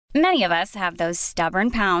Many of us have those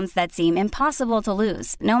stubborn pounds that seem impossible to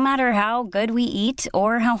lose, no matter how good we eat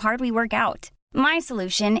or how hard we work out. My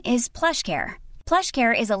solution is PlushCare.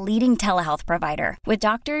 PlushCare is a leading telehealth provider with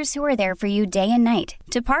doctors who are there for you day and night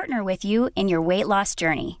to partner with you in your weight loss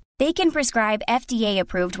journey. They can prescribe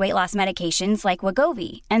FDA-approved weight loss medications like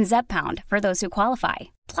Wegovy and Zepbound for those who qualify.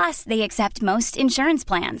 Plus, they accept most insurance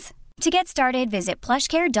plans. To get started, visit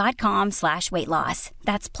plushcare.com/weightloss.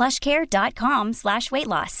 That's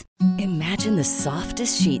plushcare.com/weightloss. Imagine the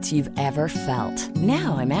softest sheets you've ever felt.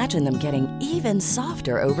 Now imagine them getting even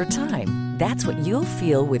softer over time. That's what you'll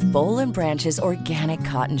feel with Boll & Branch's organic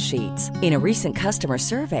cotton sheets. In a recent customer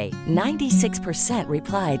survey, 96%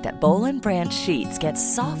 replied that Boll & Branch sheets get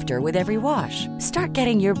softer with every wash. Start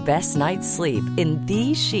getting your best night's sleep in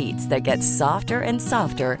these sheets that get softer and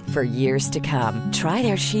softer for years to come. Try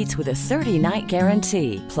their sheets with a 30-night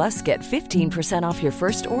guarantee. Plus, get 15% off your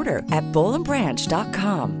first order at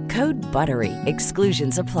bollandbranch.com. Code BUTTERY.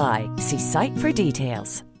 Exclusions apply. See site for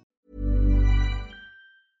details.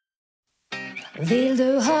 Vill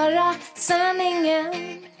du höra sanningen?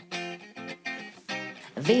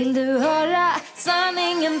 Vill du höra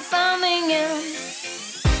sanningen, sanningen?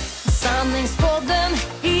 Sanningspodden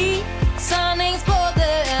i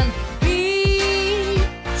sanningspodden i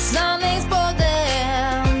sanningspodden.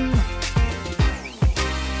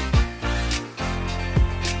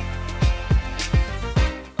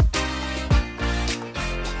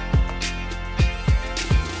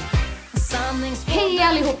 Hej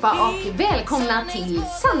allihopa och välkomna till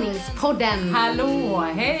Sanningspodden. Hallå,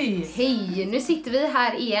 hej! Hej, nu sitter vi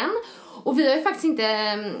här igen. Och vi har ju faktiskt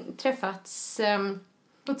inte träffats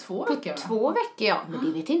på två veckor, ja. Men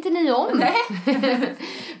det vet inte ni om. Nej.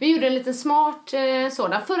 Vi gjorde en liten smart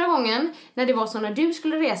sådan. Förra gången, när det var så när du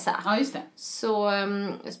skulle resa. Ja, just det. Så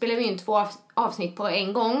spelade vi in 2 avsnitt på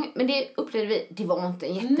en gång. Men det upplevde vi, det var inte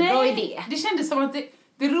en jättebra idé. Det kändes som att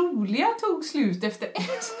det roliga tog slut efter 1.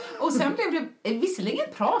 Och sen blev det visserligen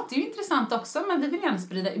prat, det är ju intressant också. Men vi vill gärna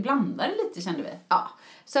blanda det lite, kände vi. Ja,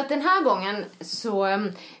 så att den här gången så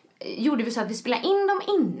gjorde vi så att vi spelade in dem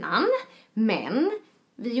innan. Men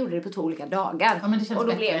vi gjorde det på 2 olika dagar. Ja, men det känns och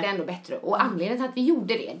då bättre. blev det ändå bättre. Och anledningen till att vi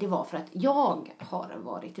gjorde det var för att jag har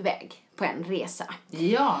varit iväg på en resa.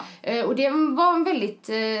 Ja. Och det var en väldigt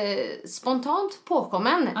spontant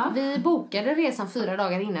påkommen. Ja. Vi bokade resan 4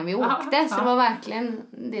 dagar innan vi åkte. Så det var verkligen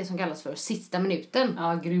det som kallas för sista minuten.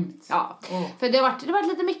 Ja, grymt. Ja, för det har varit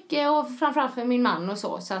lite mycket och framförallt för min man och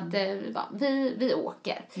så. Så att vi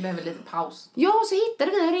åker. Vi behöver lite paus. Ja, så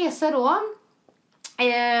hittade vi en resa då.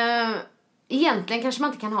 Egentligen kanske man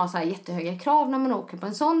inte kan ha så här jättehöga krav när man åker på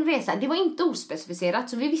en sån resa. Det var inte ospecificerat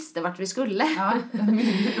så vi visste vart vi skulle. Ja,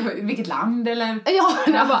 vilket land eller? Ja,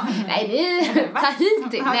 nej, ta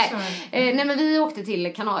hit. Nej, men vi åkte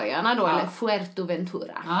till Kanarieöarna då, eller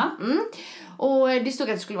Fuerteventura. Ja. Och det stod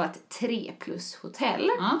att det skulle vara ett 3+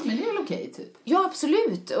 hotell. Ja, men det är väl okej typ. Ja,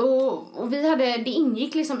 absolut. Och det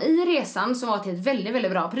ingick liksom i resan som var till ett väldigt,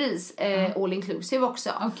 väldigt bra pris. All inclusive också.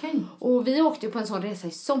 Okay. Och vi åkte på en sån resa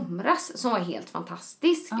i somras som var helt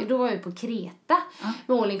fantastisk. Då var vi på Kreta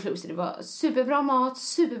med all inclusive. Det var superbra mat,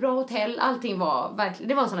 superbra hotell. Allting var verkligen,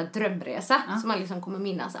 det var en sån här drömresa som man liksom kommer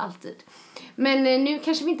minnas alltid. Men nu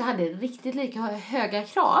kanske vi inte hade riktigt lika höga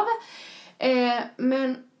krav.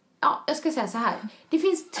 Men ja, jag ska säga så här. Det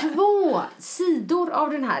finns 2 sidor av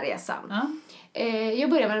den här resan. Jag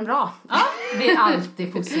börjar med den bra. Ja, det är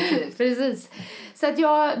alltid positivt. Precis. Så att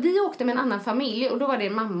vi åkte med en annan familj. Och då var det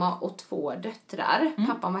en mamma och 2 döttrar.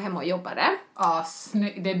 Pappan var hemma och jobbade. Ja,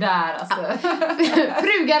 det där alltså.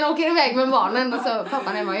 Frugan åker iväg med barnen. Och så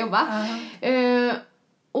pappan hemma och jobbar.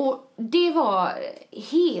 Och det var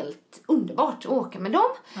helt underbart att åka med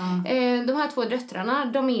dem. De här 2 döttrarna,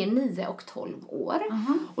 de är 9 och 12 år.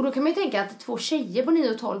 Och då kan man ju tänka att 2 tjejer på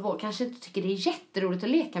 9 och 12 år kanske inte tycker det är jätteroligt att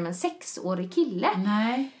leka med en 6-årig kille.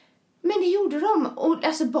 Nej. Men det gjorde de. Och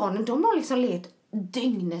alltså barnen, de har liksom lekt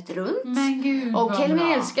dygnet runt. Men gud, och Kelvin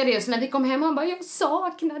älskar det. Så när vi kom hem han bara, jag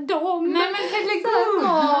saknar dem. Nej men herregud.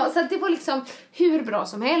 Så att det var liksom hur bra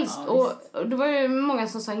som helst. Ja, och det var ju många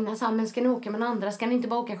som sa innan så här, men ska ni åka med andra? Ska ni inte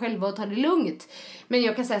bara åka själva och ta det lugnt? Men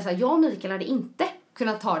jag kan säga så här, jag och Mikael hade inte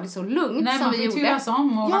kunnat ta det så lugnt. Nej, som vi gjorde. Nej, man får turas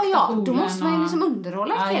om och vakta poolen. Då måste man ju liksom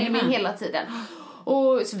underhålla Kelvin ja. hela tiden.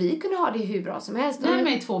 Och så vi kunde ha det hur bra som helst. Nej,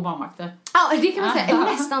 med 2 barnvakter. Ja, det kan man säga.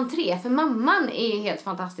 Nästan 3, för mamman är helt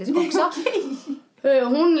fantastisk också.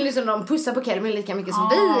 Hon liksom, de pussar på Kelvin lika mycket som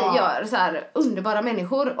vi gör. Så här, underbara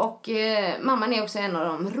människor. Och mamman är också en av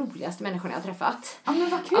de roligaste människorna jag har träffat. Ja, men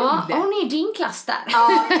vad kul. Ja, hon är i din klass där. Ja,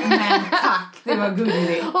 men tack. Det var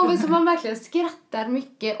gulligt. Och som man verkligen skrattar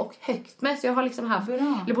mycket och högt med. Så jag har liksom haft,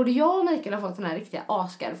 eller både jag och Mikael har fått såna här riktiga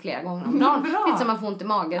asgar flera gånger om dagen. Lite som man får ont i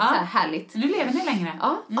magen, så här härligt. Nu lever ni längre.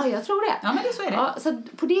 Ja, jag tror det. Ja, men det så är det. Ja, så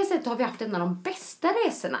på det sättet har vi haft en av de bästa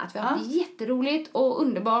resorna. Att vi har haft jätteroligt och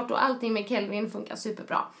underbart och allting med Kelvin funkar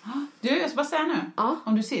superbra. Du, jag ska bara säga nu.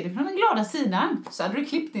 Om du ser det från den glada sidan så hade du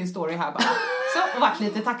klippt din story här bara. Så, och varit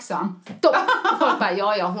lite tacksam. Då, folk bara,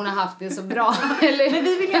 ja, hon har haft det så bra. Eller? Men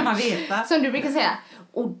vi vill gärna veta. Som du brukar säga.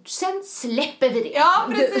 Och sen släpper vi det. Ja,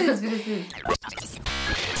 precis.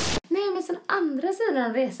 Nej, men sen andra sidan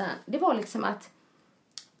av resan, det var liksom att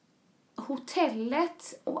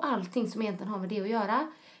hotellet och allting som egentligen har med det att göra,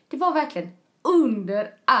 det var verkligen under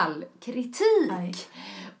all kritik. Aj.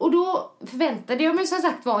 Och då förväntade jag mig som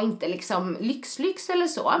sagt var inte liksom lyx eller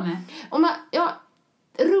så. Nej. Och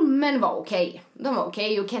rummen var okej. De var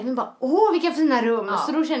okej. Och Kelvin bara, vilka fina rum.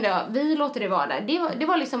 Så då kände jag, vi låter det vara där. Det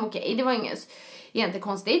var liksom okej. Det var inget egentligen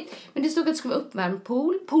konstigt. Men det stod att det skulle vara uppvärmd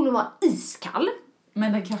pool. Poolen var iskall.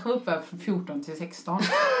 Men den kanske var uppe från 14 till 16.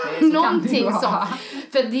 Någonting så.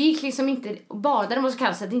 För det gick liksom inte att bada. Den var så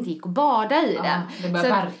kall så att det inte gick att bada i den. Det började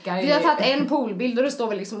verka. Vi har tagit en poolbild och då står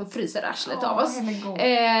vi liksom och fryser arslet av oss.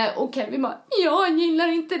 Och Kelvin bara, jag gillar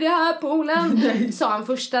inte det här poolen. Sa han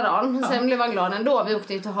första dagen. Sen blev han glad ändå. Vi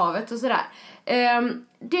åkte ut till havet och sådär.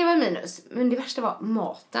 Det var minus. Men det värsta var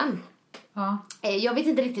maten. Ja. Jag vet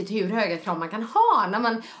inte riktigt hur höga krav man kan ha när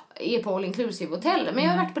man är på all inclusive hotell. Men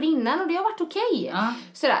jag har varit på det innan och det har varit okej.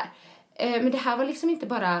 Sådär. Men det här var liksom inte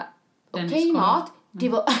bara okej mat. Det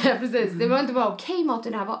var, precis, det var inte bara okej mat.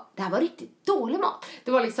 Det här var riktigt dålig mat.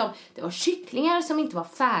 Det var kycklingar som inte var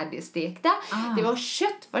färdigstekta. Det var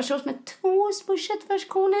köttfärssås med 2 små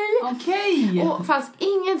köttfärskorn i. Okej. Och fanns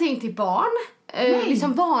ingenting till barn.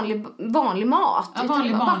 Liksom vanlig mat. Ja, utan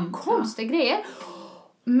vanlig det var bara barn. konstiga grejer.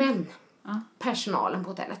 Men personalen på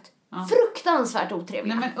hotellet, fruktansvärt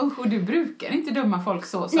otrevliga. Nej, men och du brukar inte döma folk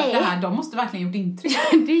så att det här, de måste verkligen gjort intryck.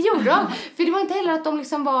 Det gjorde de. För det var inte heller att de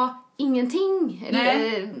liksom var ingenting.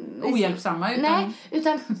 Nej, ohjälpsamma.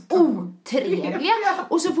 Utan otrevliga.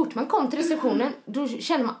 Och så fort man kom till receptionen, då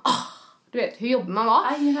kände man, du vet hur jobbig man var.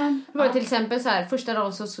 Det var till exempel så här, första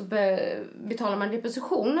dagen så betalar man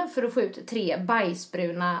deposition för att få ut 3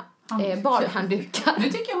 bajsbruna badhanddukar.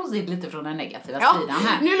 Nu tycker jag hon ser lite från den negativa sidan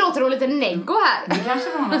här. Nu låter hon lite neggo här. Det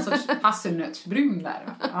kanske var någon sorts hasselnötsbrun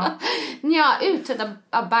där. Ja, uttvättad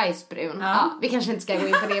bajsbrun. Ja, vi kanske inte ska gå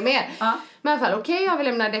in på det mer. Men i alla fall, okej, jag vill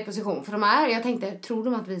lämna deposition för de här. Jag tänkte, tror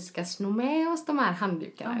de att vi ska sno med oss de här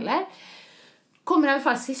handdukarna eller? Kommer i alla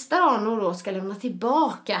fall sista dagen och då ska lämna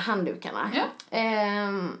tillbaka handdukarna.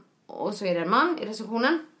 Och så är det en man i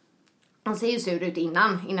receptionen. Han ser ju sur ut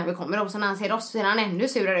innan vi kommer. Och så när han ser oss så ser han ännu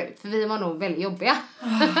surare ut. För vi var nog väldigt jobbiga.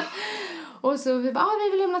 Och så vi bara, vi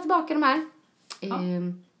vill lämna tillbaka de här.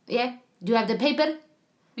 Yeah, do you have the paper?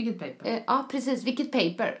 Vilket paper? Ja, precis. Vilket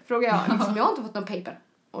paper? Frågar jag. Liksom, jag har inte fått någon paper.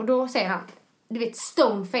 Och då säger han, du vet,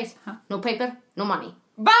 stoneface. No paper, no money.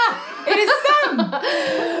 Va? Är det sant?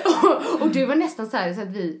 Och det var nästan så här så att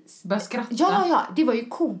vi började skratta. Ja, det var ju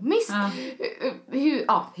komiskt.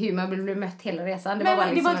 Hur man blev mött hela resan. Men var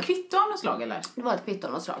liksom det var ett kvitto av något slag eller? Det var ett kvitto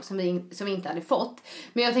av något slag som vi inte hade fått.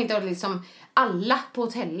 Men jag tänkte att liksom alla på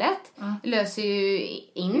hotellet löser ju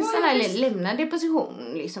in sådana här lämnar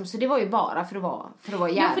deposition liksom. Så det var ju bara för att vara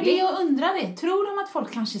jävlig. Ja, för det jag undrar är, tror de att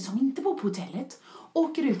folk kanske som inte bor på hotellet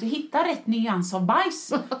åker ut och hittar rätt nyans av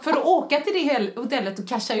bajs för att åka till det hotellet och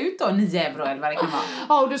casha ut då 9 euro eller vad det kan vara.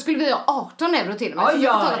 Ja, och då skulle vi ha 18 euro till och med.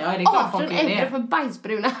 Ja, det är klart 18 euro för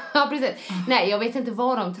bajsbruna. Ja, precis. Nej, jag vet inte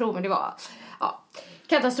vad de tror, men det var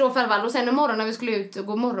katastrof i alla fall. Och sen en morgon när vi skulle ut och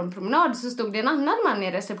gå morgonpromenad så stod det en annan man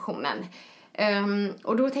i receptionen.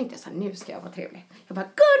 Och då tänkte jag så här, nu ska jag vara trevlig. Jag bara,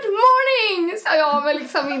 good morning, sa jag med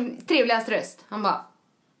liksom min trevligaste röst. Han bara,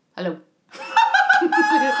 hallå.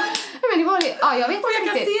 Men det var jag vet inte. Och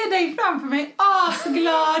jag kan se dig framför mig, så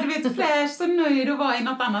glad, du vet, fräsch, så nöjd och var i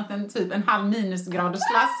något annat än typ en halv minusgrad och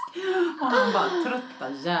slask. Och han bara, trötta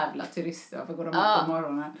jävla turister, varför går de upp på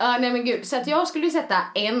morgonen? Nej men gud, så att jag skulle sätta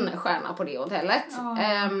 1 stjärna på det hotellet.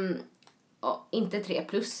 Inte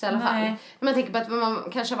 3+ i alla fall. Men jag tänker på att man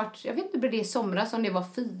kanske har varit, jag vet inte, det i somras om det var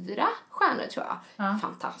 4 stjärnor tror jag.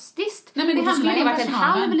 Fantastiskt. Nej, men det handlar ju om varit en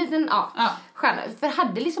halv liten stjärna. För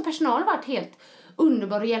hade liksom personal varit helt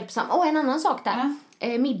underbar och hjälpsam. En annan sak där.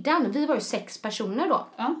 Middagen, vi var ju 6 personer då.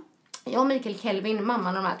 Jag, Mikael, Kelvin,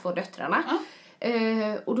 mamman och de här 2 döttrarna.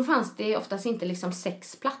 Och då fanns det oftast inte liksom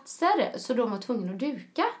 6 platser. Så de var tvungna att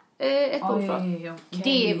duka ett bord för oss. Okay.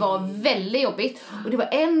 Det var väldigt jobbigt. Och det var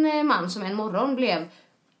en man som en morgon blev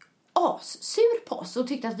sur på oss och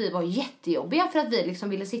tyckte att vi var jättejobbiga för att vi liksom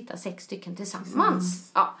ville sitta 6 stycken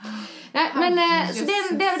tillsammans. Ja. Nej, men så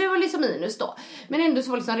det var liksom minus då. Men ändå så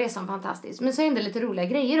var liksom resan fantastisk. Men så hände lite roliga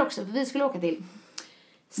grejer också, för vi skulle åka till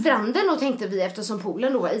stranden och tänkte vi, eftersom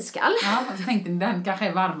poolen då var iskall. Ja, så tänkte ni den kanske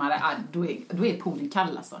är varmare. Då är poolen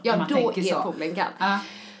kall alltså. Ja, då är poolen kall. Ja.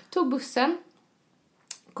 Tog bussen,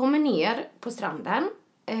 kommer ner på stranden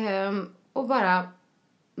och bara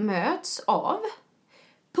möts av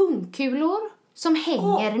pungkulor som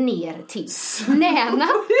hänger ner till knäna.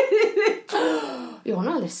 Jag har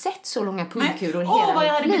nog aldrig sett så långa pungkulor hela vad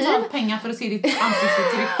jag hade mitt liv. betalat pengar för att se ditt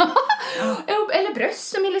ansiktsuttryck. Eller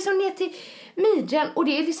bröst som är liksom ner till midjan. Och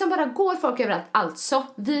det är liksom bara går folk överallt. Alltså,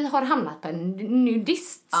 vi har hamnat på en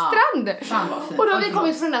nudiststrand. Fan vad fint. Och då har vi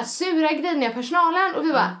kommit från den där sura, griniga personalen. Och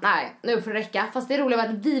vi bara, nej, nu får det räcka. Fast det roliga var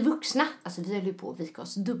att vi vuxna, alltså vi höll ju på att vika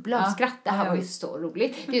oss dubbla av skratt. Det här var ju så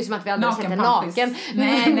roligt. Det är ju som att vi aldrig sett en naken.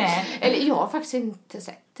 Nej. Eller jag har faktiskt inte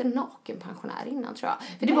sett en naken pensionär innan, tror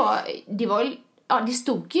jag. För det var ja, det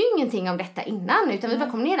stod ju ingenting om detta innan, utan vi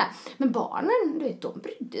bara kom ner där. Men barnen, du vet, de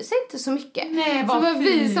brydde sig inte så mycket. Nej, så var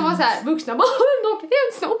vi som var så här vuxna, bara naken,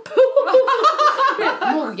 helt snopp.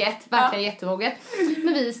 Moget, verkligen jättemoget.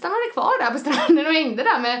 Men vi stannade kvar där på stranden och hängde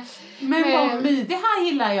där med... Men vad det här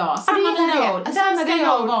gillar jag. Samma mina ord. Där ska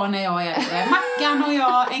jag vara när jag är äldre. Mackan och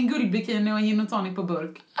jag, en guldbikini och en gin och tonic på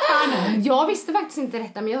burk. Jag visste faktiskt inte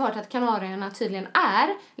detta, men jag har hört att Kanarieöarna tydligen är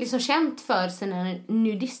liksom känt för sina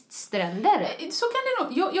nudiststränder. Så kan det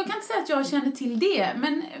nog. Jag kan inte säga att jag känner till det,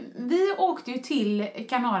 men vi åkte ju till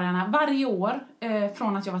Kanarieöarna varje år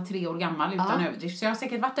från att jag var 3 år gammal utan överdrift. Så jag har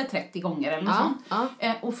säkert varit där 30 gånger eller något sånt.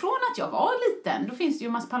 Och från att jag var liten, då finns det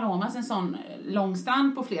ju Mas Palomas, en sån lång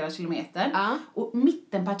strand på flera kilometer. Och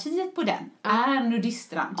mittenpartiet på den är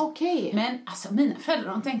nudiststrand. Okej. Men alltså mina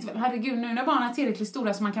föräldrar, de tänkte väl, herregud, nu när barnen är tillräckligt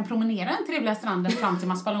stora så man kan promenera den trevliga stranden fram till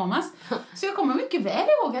Mas Palomas. Så jag kommer mycket väl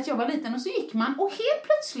ihåg att jag var liten och så gick man och helt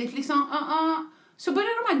plötsligt liksom, så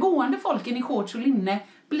började de här gående folken i shorts och linne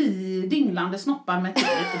bli dinglande snoppar med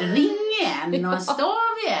ett ring igen och en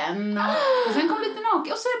stav igen. Och sen kom lite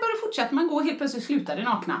naken och sen började fortsätta man gå och helt plötsligt slutade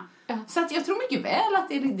nakna. Så att jag tror mycket väl att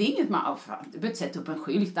det är inget man, du behöver sätta upp en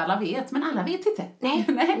skylt, alla vet, men alla vet inte. Nej,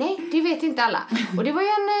 det vet inte alla. Och det var ju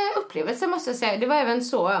en upplevelse, måste jag säga. Det var även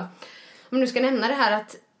så, om du ska nämna det här,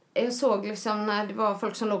 att jag såg liksom när det var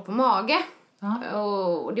folk som låg på mage.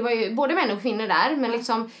 Och det var ju både män och kvinnor där, men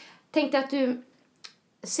liksom tänkte att du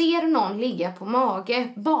ser någon ligga på mage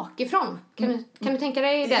bakifrån. Kan du tänka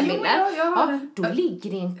dig den bilden? Ja, då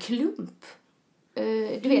ligger det en klump.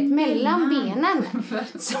 Du vet, mellan benen.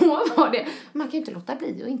 Så var det. Man kan ju inte låta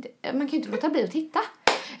bli att titta.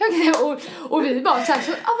 Och vi bara så här,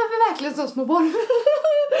 så var vi verkligen så små barn.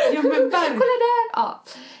 Ja, men kolla där. Ja.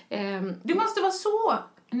 Det måste vara så,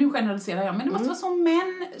 nu generaliserar jag, men det måste vara så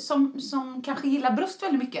män som kanske gillar bröst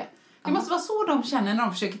väldigt mycket. Det måste vara så de känner när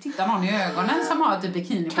de försöker titta någon i ögonen som har typ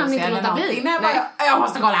bikini på sig eller någonting. Nej. Jag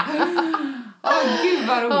måste kolla. Gud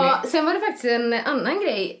vad roligt. Ja, sen var det faktiskt en annan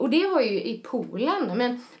grej, och det var ju i Polen,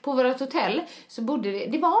 men på vårt hotell så bodde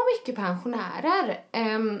det var mycket pensionärer.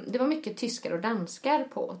 Det var mycket tyskar och danskar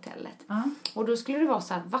på hotellet. Och då skulle det vara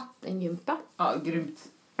så här vattengympa. Ja, grymt.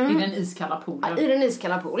 I den iskalla poolen. I den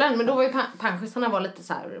iskalla poolen. Men då var ju pensionärerna var lite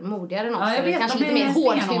så här modigare än oss. Ja, jag vet, kanske lite mer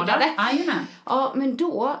hårdhudade. Jajamän. Ja, men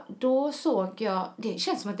då såg jag... Det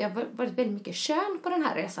känns som att det har varit väldigt mycket kön på den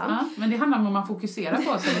här resan. Ja, men det handlar om vad man fokuserar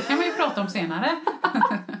på. Så det kan man ju prata om senare.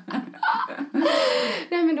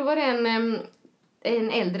 Nej, men då var det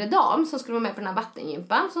en äldre dam som skulle vara med på den här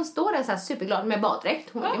vattengympan, som står där så här superglad med baddräkt.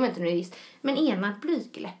 Hon var inte nudist. Men ena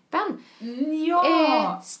blygläppen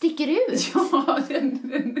sticker ut. Ja,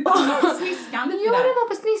 den var på sniskan lite där. Ja, den var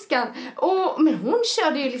på sniskan. Men hon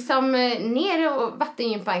körde ju liksom ner och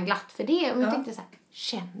vattengympan glatt för det. Och jag tänkte så här,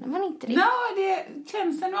 känner man inte det?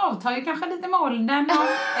 Känslan avtar ju kanske lite med åldern.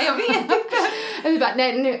 Jag vet inte. Vi bara,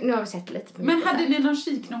 nej, nu har vi sett lite för mycket. Men hade ni någon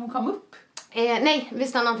kik när hon kom upp? Nej, vi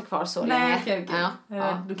stannade inte kvar så länge. Okej.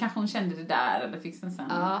 Ja. Då kanske hon kände det där eller fick den sen.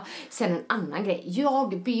 Ja. Sen en annan grej.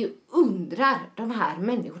 Jag beundrar de här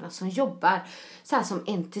människorna som jobbar så här som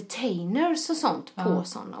entertainers och sånt på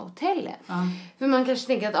sådana hotell. För man kanske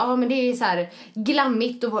tänker att men det är så här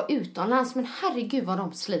glammigt att vara utomlands, men herregud vad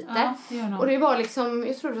de sliter. Och det var liksom,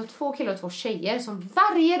 jag tror det var 2 killar och 2 tjejer som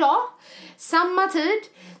varje dag, samma tid,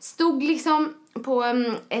 stod liksom på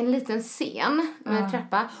en liten scen med en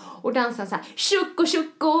trappa och dansade så här tjucko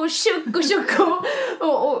tjucko tjucko tjucko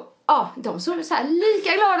och Ja, de såg så här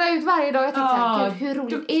lika glada ut varje dag. Jag tänkte så här, gud, hur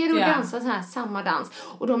roligt är det att dansa så här samma dans?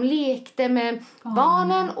 Och de lekte med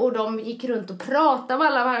barnen och de gick runt och pratade med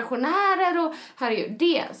alla pensionärer och herregud,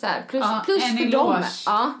 det så här plus för dem.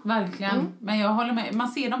 Ja, verkligen. Men jag håller med. Man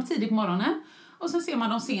ser dem tidigt på morgonen och sen ser man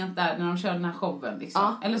dem sent där när de kör den här showen liksom.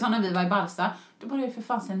 Ja. Eller så när vi var i Barca, då började ju för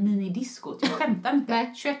fan en minidisco. Jag skämtar inte.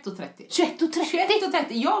 21:30. 21:30.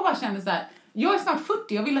 Jag bara kände så här. Jag är snart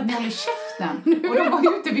 40, jag vill att ni håller käften. Och de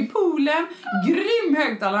var ute vid poolen. Grym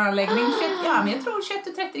högtalaranläggning. Ja, men jag tror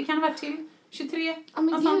 21:30 kan det vara till 23. Ja,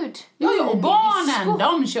 men gud. Ja, och barnen,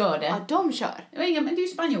 de körde. Ja, de kör. Men det är ju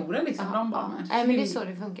spanjorer liksom, de barnen. Nej, men det är så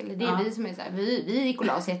det funkar. Det är vi som är så här, vi gick och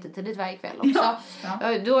la oss jättetidigt varje kväll också.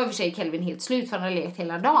 Då är för sig Kelvin helt slut för han har lekt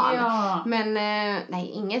hela dagen. Ja. Men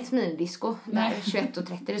nej, inget minidisco där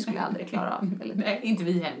 21:30, det skulle jag aldrig klara av. Nej, inte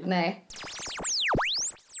vi heller. Nej.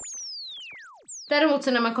 Däremot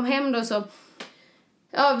så när man kom hem då så...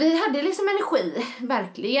 Ja, vi hade liksom energi,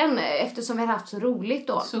 verkligen. Eftersom vi hade haft så roligt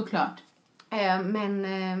då. Såklart.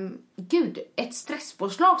 Men gud, ett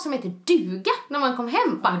stresspåslag som heter duga när man kom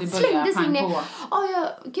hem. Bara slängdes in i...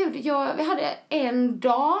 Vi hade en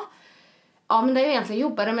dag... Ja, men där jag egentligen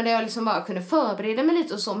jobbade, men där jag liksom bara kunde förbereda mig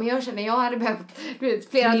lite och så. Men jag kände jag hade behövt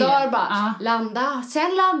flera dagar bara landa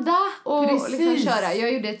och liksom köra.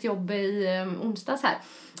 Jag gjorde ett jobb i onsdags här.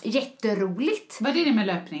 Jätteroligt. Vad är det med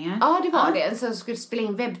löpningen? Ja, det var det. Så jag skulle spela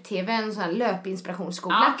in webb-tv, en sån här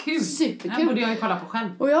löpinspirationsskola. Kul. Superkul. Den borde jag ju kolla på själv.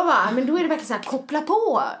 Och jag bara, men då är det verkligen så här, koppla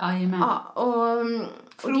på. Jajamän.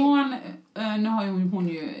 Från, nu har hon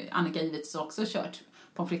ju, Annika givetvis också kört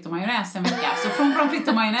pommes frites och majonnäs en vecka. Så från pommes frites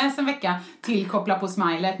och majonnäs en vecka till koppla på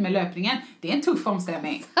smilet med löpningen. Det är en tuff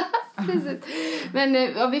omställning.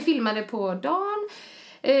 Men vi filmade på dagen.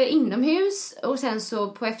 Inomhus och sen så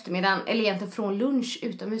på eftermiddagen, eller egentligen från lunch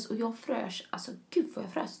utomhus, och jag frös, alltså gud vad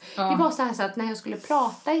jag frös. Det var så här så att när jag skulle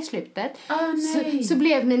prata i slutet så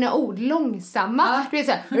blev mina ord långsamma. Du vet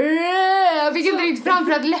så här, jag fick inte riktigt fram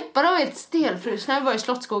för att läpparna var helt stelfrusna. Jag var i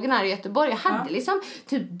Slottsskogen här i Göteborg. Jag hade liksom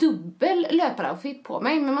typ dubbel löparoutfit på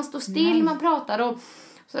mig, men man står still, man pratar och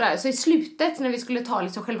sådär. Så i slutet när vi skulle ta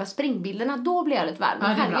liksom själva springbilderna, då blev jag lite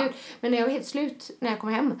varm. Men jag var helt slut när jag kom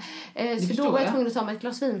hem. Så då var jag tvungen att ta mig ett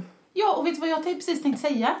glas vin. Ja, och vet du vad jag precis tänkte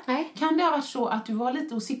säga? Nej. Kan det ha varit så att du var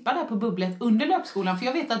lite och sippade där på bubblet under löpskolan? För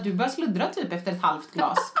jag vet att du började sluddra typ efter ett halvt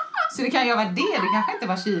glas. Så det kan ju ha varit det kanske inte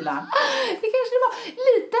var kylan. Det kanske det var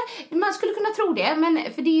lite, man skulle kunna tro det,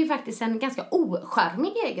 men för det är ju faktiskt en ganska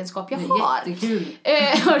ocharmig egenskap jag har. Jättekul.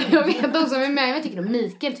 Jag vet de som är med, jag tycker att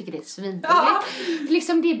Mikael tycker det är svinroligt.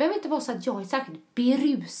 Liksom det behöver inte vara så att jag är särskilt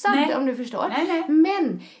berusad, om du förstår. Nej.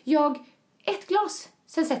 Men ett glas,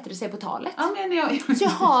 sen sätter det sig på talet. Ja, men jag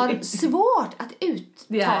har svårt att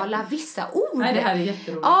uttala vissa ord. Nej, det här är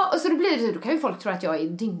jätteroligt. Ja, och så då kan ju folk tro att jag är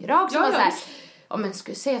dyngrak. Som om jag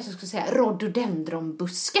skulle säga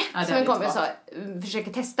rhododendronbuske, som en kompis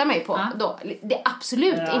försöker testa mig på då. Det är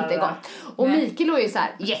absolut inte gott. Och Mikael är ju så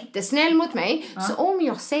här jättesnäll mot mig. Så om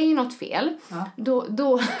jag säger något fel,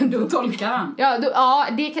 då tolkar han.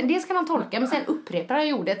 Det ska han tolka, men sen upprepar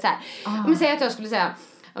han ordet så här. Om jag säger att jag skulle säga,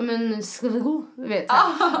 ja men ska vi gå? Du vet så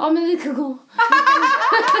här. Ja men vi kan gå.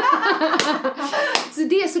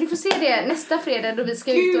 Så du får se det nästa fredag då vi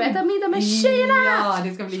ska ut och äta middag med tjejerna. Ja,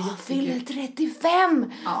 det ska bli jättekul. Jag fyller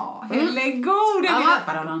 35. Ja, hellegod.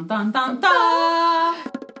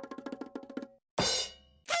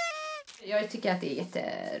 Jag tycker att det är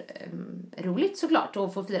jätteroligt såklart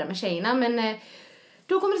att få fira med tjejerna, men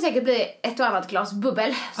då kommer det säkert bli ett och annat glas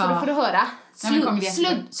bubbel. Så då får du höra.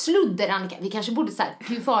 Sludder, Annika. Vi kanske borde så här,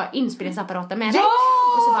 du får inspelningsapparaten med dig.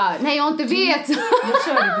 Och så bara, nej jag inte vet. Jag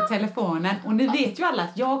körde på telefonen. Och ni vet ju alla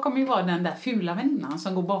att jag kommer ju vara den där fula väninnan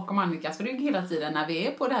som går bakom Annikas rygg hela tiden när vi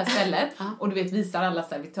är på det här stället. Och du vet, visar alla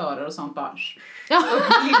servitörer och sånt bara. Och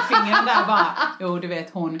lillfingern där bara. Jo, du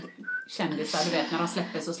vet hon kändisar, du vet när de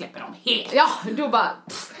släpper så släpper de helt. Ja, då bara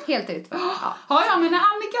helt ut. Ja, men när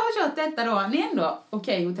Annika har kört detta då, ni ändå,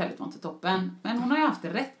 okej, hotellet var inte toppen, men hon har ju haft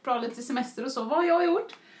det rätt bra lite semester och så. Vad har jag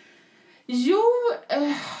gjort? Jo,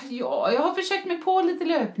 jag har försökt mig på lite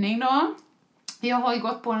löpning då. Jag har ju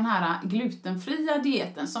gått på den här glutenfria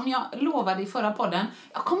dieten som jag lovade i förra podden.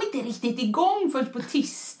 Jag kom inte riktigt igång först på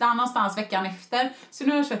tisdag någonstans veckan efter. Så nu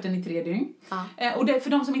har jag kört den i 3 dygn. Och det, för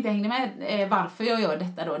de som inte hängde med varför jag gör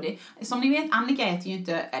detta då. Som ni vet, Annika äter ju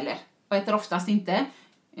inte, eller äter oftast inte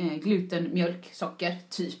gluten, mjölk, socker,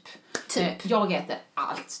 typ. Jag äter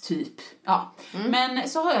allt, typ. Ja. Men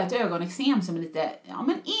så har jag ett ögonexem som är lite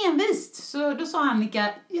envist. Så då sa Annika,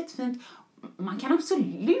 jättefint, man kan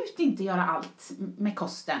absolut inte göra allt med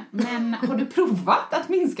kosten. Men har du provat att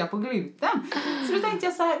minska på gluten? Så då tänkte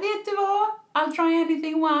jag så här, vet du vad? I'll try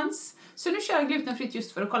anything once. Så nu kör jag glutenfritt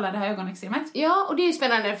just för att kolla det här ögoneksemet. Ja, och det är ju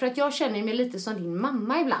spännande för att jag känner mig lite som din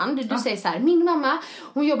mamma ibland. Du säger så här, min mamma,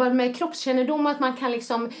 hon jobbar med kroppskännedom, att man kan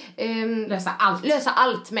liksom lösa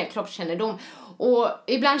allt med kroppskännedom. Och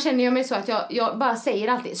ibland känner jag mig så att jag bara säger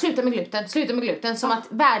alltid, sluta med gluten, som att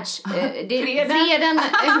freden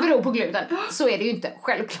beror på gluten. Så är det ju inte,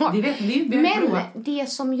 självklart. Men det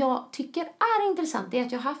som jag tycker är intressant är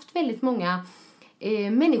att jag har haft väldigt många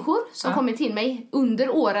människor som kommer till mig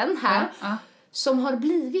under åren här som har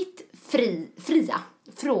blivit fria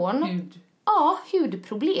från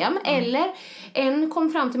hudproblem. Eller en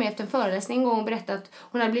kom fram till mig efter en föreläsning en gång och berättade att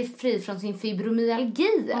hon hade blivit fri från sin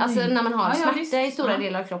fibromyalgi. Alltså när man har smärta i stora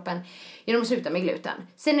delar av kroppen genom att sluta med gluten.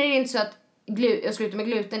 Sen är det inte så att jag slutar med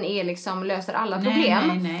gluten löser alla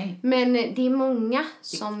problem. Nej. Men det är många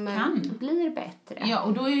som blir bättre. Ja,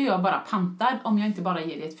 och då är jag bara pantad om jag inte bara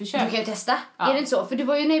ger det ett försök. Du kan ju testa. Är det inte så? För du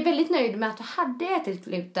var ju väldigt nöjd med att du hade ätit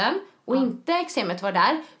gluten och inte eksemet var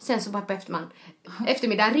där. Sen så bara på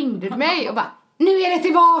eftermiddag ringde du mig och bara, nu är det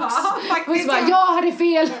tillbaks! Och så bara, jag hade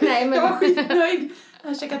fel. Nej, men jag var skitnöjd. Jag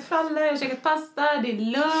har käkat frallor, jag har käkat pasta, det är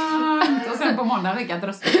lugnt. Och sen på måndag fick jag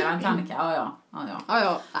röstspela en tandika.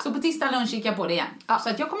 Ja. Så på tisdag lunch gick jag på det igen. Så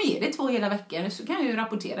att jag kommer ge det 2 hela veckor. Så kan jag ju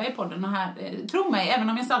rapportera i podden. Och här, tro mig, även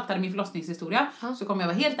om jag saltade min förlossningshistoria så kommer jag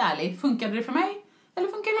vara helt ärlig. Funkade det för mig? Eller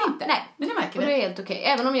funkar det inte? Nej, men det märker och det är helt okej.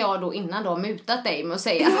 Även om jag då innan då mutat dig med att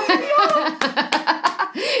säga.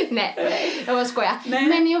 Nej, jag bara skojar. Nej.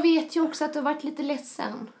 Men jag vet ju också att du har varit lite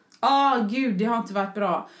ledsen. Gud, det har inte varit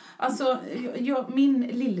bra. Alltså, min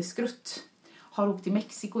lilleskrutt har åkt till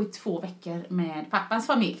Mexiko i 2 veckor med pappans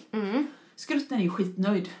familj. Skrutten är ju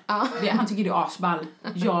skitnöjd. Han tycker det är asball.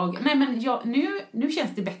 Nu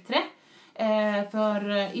känns det bättre.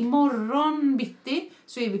 För imorgon bitti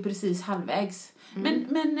så är vi precis halvvägs.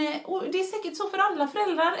 Men och det är säkert så för alla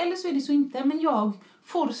föräldrar, eller så är det så inte. Men jag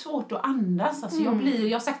får svårt att andas. Alltså jag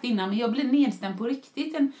har sagt innan, men jag blir nedstämd på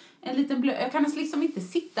riktigt. En liten jag kan liksom inte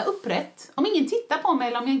sitta upprätt. Om ingen tittar på mig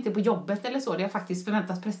eller om jag inte är på jobbet eller så. Det jag faktiskt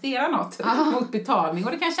förväntas prestera något mot betalning.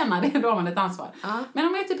 Och det kan jag känna, då har man ett ansvar. Men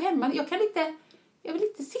om jag är typ hemma, jag vill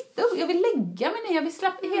inte sitta upp, jag vill lägga mig ner, jag vill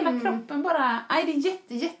slappa i hela kroppen bara. Nej, det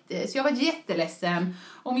är jätte. Så jag var jätteledsen.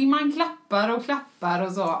 Och min man klappar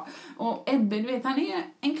och så. Och Ebbe, du vet, han är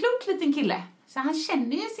en klok liten kille. Så han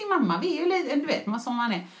känner ju sin mamma. Vi är ju lite, du vet, som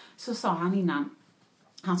han är. Så sa han innan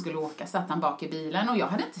han skulle åka, satt han bak i bilen. Och jag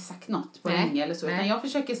hade inte sagt något på länge eller så. Utan jag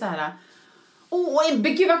försöker så här. Ebbe,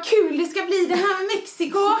 gud vad kul det ska bli det här med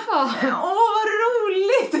Mexiko. Vad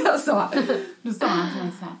roligt. Alltså. Då sa han till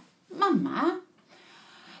mig så här. Mamma,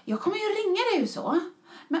 jag kommer ju ringa dig och så.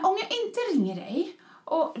 Men om jag inte ringer dig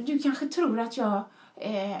och du kanske tror att jag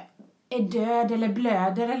är död eller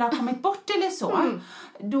blöder eller har kommit bort eller så.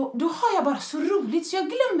 Då har jag bara så roligt så jag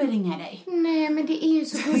glömmer ringa dig. Nej, men det är ju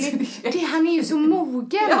så gulligt. Han är ju så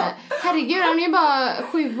mogen. Herregud, han är ju bara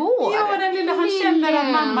 7 år. Ja, den lilla, han känner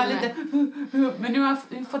att mamma lite. Men nu har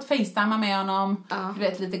jag fått facetimea med honom. Du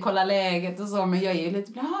vet, lite kolla läget och så. Men jag är ju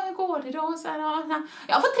lite, hur går det då? Så här,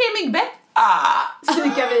 jag har fått 3 myggbett.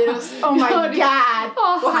 Zika-virus. Oh my god.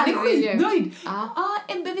 Och han är skitnöjd.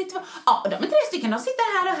 Ebbe, vet du vad? De är 3 stycken. De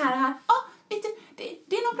sitter här och här. Vet du,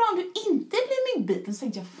 det är nog bra om du inte blir myggbiten. Så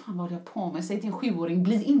tänkte jag, fan vad håller jag på med? Säg till en 7-åring,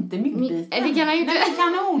 bli inte myggbiten. Det kan han ju inte. Nej,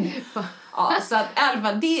 kanon. Så att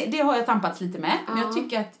Alva, det har jag tampats lite med. Men jag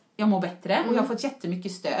tycker att jag mår bättre. Och jag har fått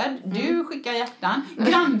jättemycket stöd. Du skickar hjärtan.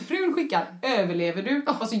 Grannfrun skickar, överlever du?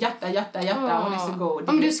 Och så hjärta. Hon är så god.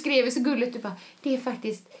 Om du skrev så gulligt, du bara, det är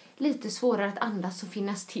faktiskt lite svårare att andas och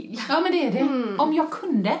finnas till. Ja, men det är det. Om jag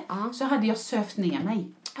kunde så hade jag sövt ner mig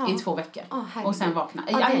i 2 veckor. Och sen vakna.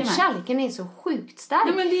 Den kärleken är så sjukt stark.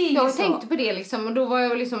 Nej, men det är jag så. tänkte på det liksom. Och då var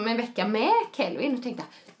jag liksom en vecka med Kelvin och tänkte,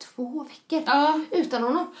 2 veckor utan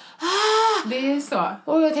honom. Det är så.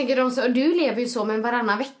 Och jag tänker, du lever ju så med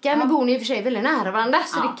varannan vecka. Nu bor ni i och för sig väldigt nära varandra.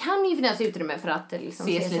 Så det kan ju finnas utrymme för att liksom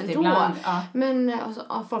ses lite ändå. ibland. Men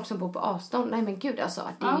folk som bor på avstånd, nej men gud alltså.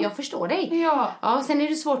 Jag förstår dig. Sen är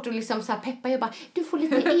det svårt att liksom så här peppa. Jag bara, du får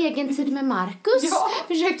lite egen tid med Marcus.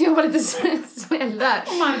 Försökte jobba lite snäll där.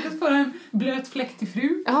 Och Marcus får en blöt fläkt till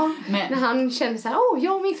fru. När han känner så här,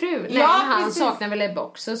 jag och min fru. Nej, han saknar väl Ebbe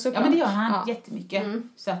också. Ja, men det gör han jättemycket.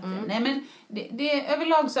 Så att, nej men det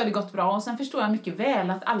överlag så har det gått bra. Och sen förstår jag mycket väl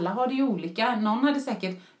att alla har det ju olika. Någon hade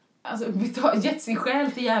säkert gett sin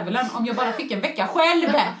själ till djävulen om jag bara fick en vecka själv.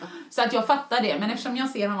 Så att jag fattar det. Men eftersom jag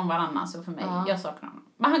ser honom varannan så för mig, jag saknar honom.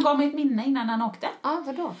 Men han gav mig ett minne innan han åkte.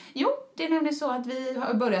 Vadå? Jo, det är nämligen så att vi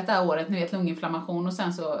har börjat det här året, ni vet, lunginflammation. Och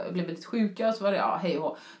sen så blev vi lite sjuka och så var det, hej och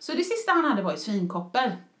hå. Så det sista han hade var ju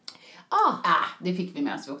svinkoppor. Det fick vi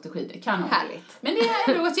med oss vi åkte skidor. Kanon. Härligt. Men det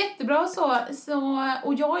har ändå gått jättebra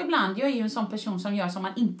och jag är ju en sån person som gör som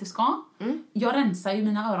man inte ska. Jag rensar ju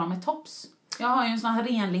mina öron med tops. Jag har ju en sån här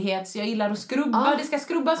renlighets, jag gillar att skrubba. Det ska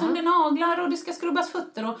skrubbas under naglar och det ska skrubbas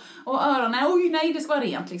fötter och öronen. Oj nej, det ska vara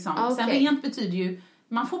rent liksom. Sen rent betyder ju,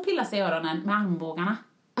 man får pilla sig i öronen med armbågarna.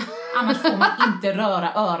 Annars får man inte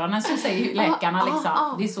röra öronen, så säger ju läkarna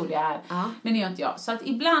liksom. Det är så det är. Men det gör inte jag. Så att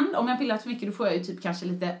ibland, om jag pillar för mycket, då får jag ju typ kanske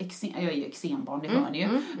lite eksem. Jag är ju eksembarn, det hör ni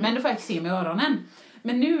ju. Men då får jag eksem i öronen.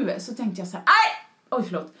 Men nu så tänkte jag så här, oj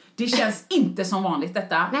förlåt. Det känns inte som vanligt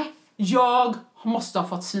detta. Nej. Jag måste ha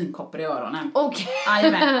fått svinkoppor i öronen. Okej.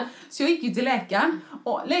 Så jag gick ju till läkaren.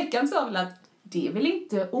 Och läkaren sa väl att det är väl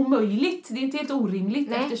inte omöjligt. Det är inte helt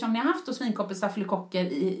orimligt. Eftersom ni har haft svinkoppor, stafylokocker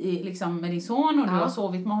i liksom med din son. Och du har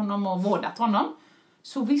sovit med honom och vårdat honom.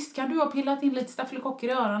 Så visst kan du ha pillat in lite stafylokocker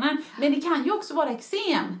i öronen. Men det kan ju också vara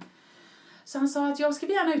eksem. Så han sa att jag ska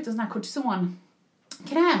gärna ut en sån här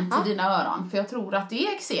kortisonkräm till dina öron. För jag tror att det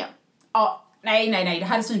är eksem. Ja. Nej, det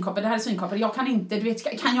här är svinkoppor. Jag kan inte, du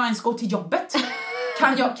vet, kan jag ens gå till jobbet?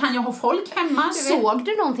 Kan jag ha folk hemma? Såg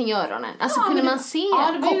du någonting i öronen? Alltså kunde man se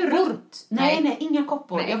det var ju koppor? rött. Nej, inga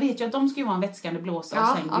koppor. Nej. Jag vet ju att de ska ju vara en vätskande blåsa och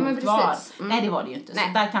sen gult var. Nej, det var det ju inte. Så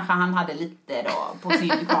där kanske han hade lite då på sin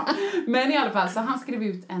kvar. Men i alla fall, så han skrev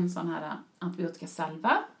ut en sån här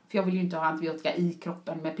antibiotikasalva. För jag vill ju inte ha antibiotika i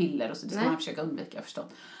kroppen med piller och så. Det ska man försöka undvika,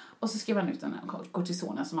 förstått. Och så skrev han ut den här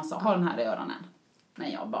kortisonen som han sa, ha den här i öronen.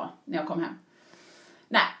 Men när jag kom hem.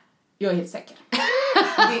 Nej, jag är helt säker.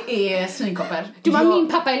 Det är svinkoppor. Min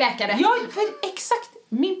pappa är läkare. Ja, för exakt.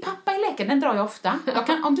 Min pappa är läkare, den drar jag ofta.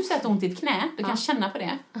 Om du säger att ont i ett knä, du kan känna på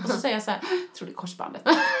det. Och så säger jag så här, jag tror det är korsbandet.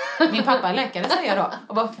 Min pappa är läkare, säger jag då.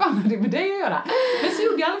 Och vad fan har det med dig att göra? Men så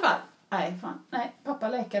gjorde jag i alla fall. Nej, pappa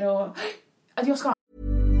är läkare och att jag ska.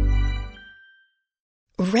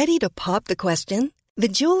 Ready to pop the question? The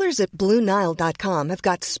jewelers at BlueNile.com have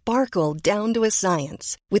got sparkle down to a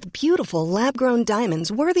science with beautiful lab-grown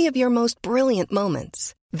diamonds worthy of your most brilliant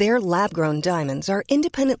moments. Their lab-grown diamonds are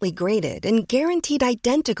independently graded and guaranteed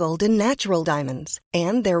identical to natural diamonds,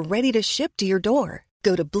 and they're ready to ship to your door.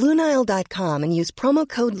 Go to BlueNile.com and use promo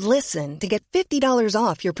code LISTEN to get $50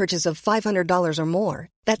 off your purchase of $500 or more.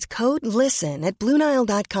 That's code LISTEN at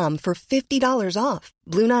BlueNile.com for $50 off.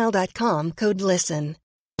 BlueNile.com, code LISTEN.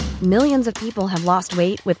 Millions of people have lost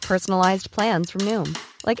weight with personalized plans from Noom.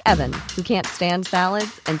 Like Evan, who can't stand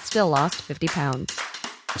salads and still lost 50 pounds.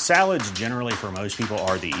 Salads generally for most people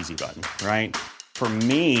are the easy button, right? For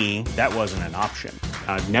me, that wasn't an option.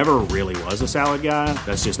 I never really was a salad guy.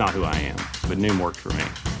 That's just not who I am. But Noom worked for me.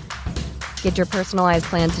 Get your personalized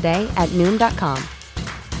plan today at Noom.com.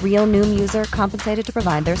 Real Noom user compensated to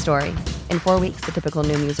provide their story. In 4 weeks, the typical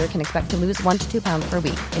Noom user can expect to lose 1 to 2 pounds per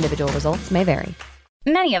week. Individual results may vary.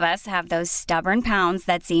 Many of us have those stubborn pounds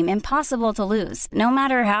that seem impossible to lose, no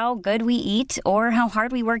matter how good we eat or how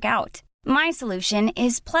hard we work out. My solution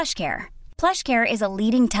is PlushCare. PlushCare is a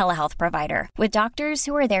leading telehealth provider with doctors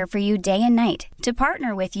who are there for you day and night to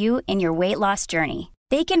partner with you in your weight loss journey.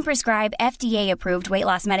 They can prescribe FDA-approved weight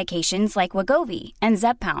loss medications like Wegovy and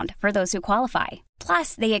Zepbound for those who qualify.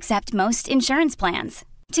 Plus, they accept most insurance plans.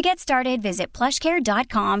 To get started, visit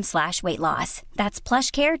plushcare.com/weightloss. That's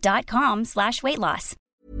plushcare.com/weightloss.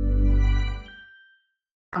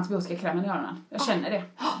 Antibiotikakrämen i öronen. Jag känner det.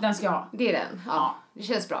 Den ska jag ha. Det är den. Ja, det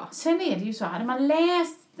känns bra. Sen är det ju så, hade man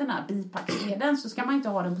läst den här bipacksedeln så ska man inte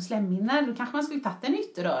ha den på slemhinnor. Då kanske man skulle tagit den i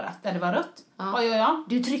ytterörat där det var rött. Vad gör jag?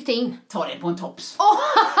 Du tryckte in. Ta den på en tops.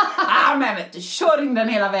 Men vet du, kör in den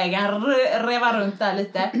hela vägen. Reva runt där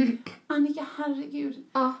lite. Annika, herregud.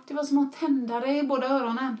 Det var som att tända dig i båda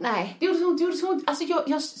öronen. Nej. Det gjorde så ont. Alltså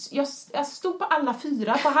jag stod på alla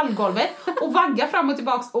fyra på halvgolvet och vagga fram och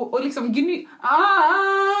tillbaks och liksom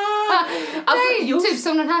Alltså, typ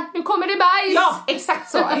som den här, nu kommer det bajs. Ja,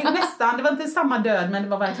 exakt så. Nästan, det var inte samma död, men det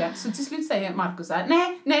var verkligen. Så till slut säger Markus så här,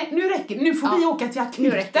 nej, nu räcker det. Nu får vi åka till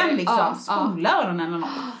akuten liksom. Spola öronen eller något.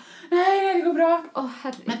 Nej, det går bra.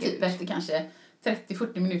 Men typ efter kanske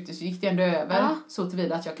 30-40 minuter så gick det ändå över. Så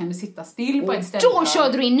tillvida att jag kunde sitta still på ett ställe. Då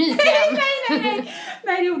körde du in nykläm. Nej,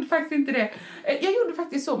 jag gjorde faktiskt inte det. Jag gjorde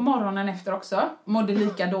faktiskt så morgonen efter också. Mådde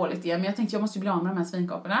lika dåligt igen. Men jag tänkte jag måste bli av med de här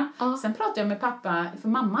svinkoporna. Sen pratade jag med pappa, för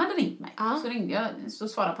mamma hade ringt mig. Så ringde jag, så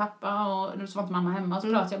svarade pappa och då var inte mamma hemma. Och så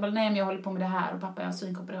pratade jag bara, nej men jag håller på med det här. Och pappa, jag har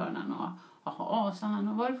svinkopor i öronen. Och jaha, så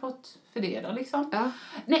han, vad har du fått för det då liksom?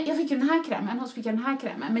 Nej, jag fick ju den här krämen. Och så fick jag den här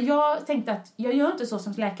krämen. Men jag tänkte att jag gör inte så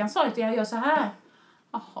som läkaren sa, utan jag gör så här.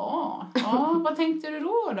 Jaha, vad tänkte du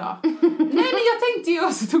då? Nej, men jag tänkte ju,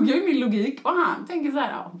 och så tog jag ju min logik. Och han tänker så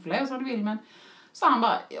här, hon får lära som du vill, men Så han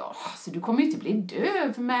bara, ja, så du kommer ju inte bli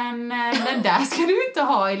döv, men den där ska du inte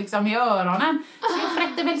ha liksom i öronen. Så jag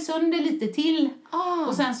frätte väl sönder lite till.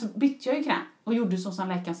 Och sen så bytte jag ju kräm och gjorde så som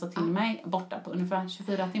läkaren sa till mig, borta på ungefär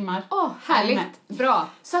 24 timmar. Härligt. Bra.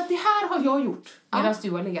 Så att det här har jag gjort medan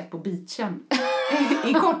du har legat på beachen.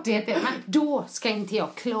 I korthet. Men då ska inte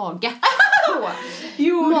jag klaga på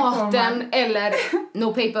jo, maten eller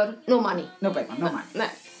no paper, no money. No paper, no money. Nej.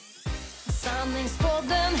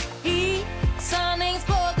 Sanningspodden i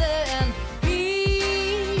sanningspodden i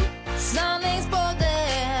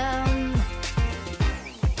sanningspodden.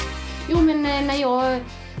 Jo, men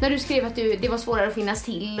när du skrev att det var svårare att finnas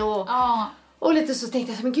till och lite så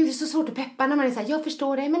tänkte jag, men gud, det är så svårt att peppa när man är så här, jag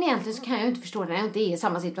förstår det, men egentligen så kan jag inte förstå det när jag inte är i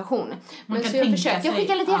samma situation. Men så jag försöker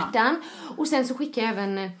skicka lite hjärtan och sen så skickar jag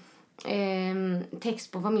även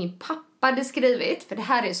text på vad min pappa hade skrivit, för det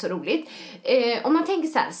här är så roligt. Om man tänker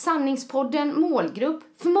så här, sanningspodden, målgrupp,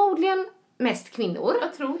 förmodligen mest kvinnor.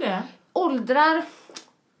 Jag tror det. Åldrar,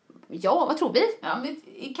 ja, vad tror vi? Ja, men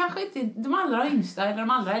kanske inte de allra yngsta eller de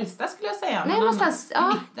allra äldsta skulle jag säga. Nej, någonstans,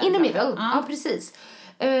 in the middle. Ja, precis.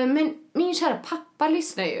 Men min kära pappa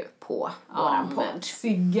lyssnar ju på våran podd.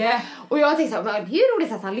 Sigge. Och jag tänkte så här, det är ju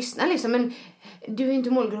roligt att han lyssnar liksom, men du är inte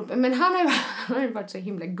målgruppen. Men han har ju varit så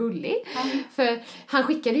himla gullig. För han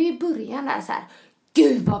skickade ju i början där så här,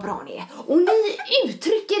 gud vad bra ni är. Och ni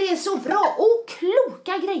uttrycker er så bra. Och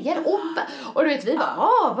kloka grejer. Och du vet, vi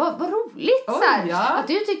bara, vad roligt. Så här, att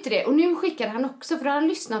du tyckte det. Och nu skickade han också, för han har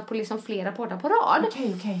lyssnat på liksom flera poddar på rad.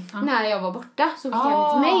 Okej. När jag var borta så skickade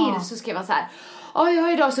jag ett mejl. Så skrev han så här, jag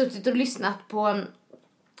har idag suttit och lyssnat på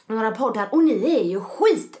några poddar och ni är ju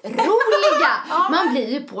skitroliga. Man blir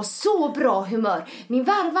ju på så bra humör. Ni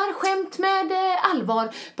varvar skämt med allvar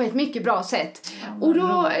på ett mycket bra sätt. Och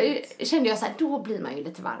då kände jag så här, då blir man ju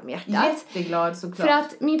lite varm i hjärtat. Jätteglad såklart. För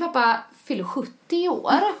att min pappa fyller 70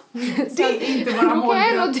 år. Det är inte bara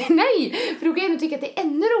målgrupp. Nej, för då kan jag nog tycka att det är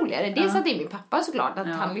ännu roligare. Dels att det är min pappa såklart, att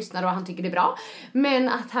han lyssnar och han tycker det är bra. Men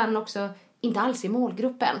att han också inte alls är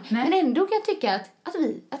målgruppen. Nej. Men ändå kan jag tycka att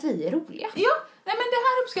vi är roliga. Ja. Nej, men det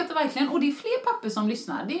här uppskattar verkligen. Och det är fler pappor som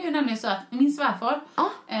lyssnar. Det är ju nämligen så att min svärfar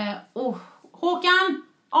Håkan,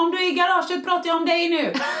 om du är i garaget pratar jag om dig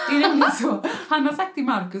nu. Det är nämligen så. Han har sagt till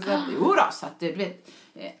Marcus att så att du vet,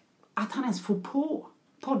 att han ens får på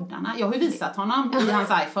poddarna. Jag har ju visat honom i hans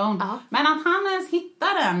iPhone. Men att han ens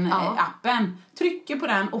hittar den appen, trycker på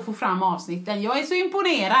den och får fram avsnitten. Jag är så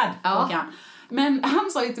imponerad, Håkan. Men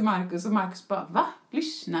han sa ju till Marcus, och Marcus bara, va?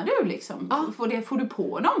 Lyssnar du liksom? Får du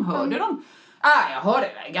på dem? Hör du dem? Jag hör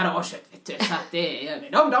det i garaget, vet du. Så att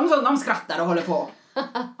de skrattar och håller på.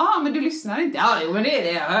 Men du lyssnar inte. Men det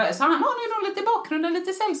är det. Så han har ju lite bakgrund,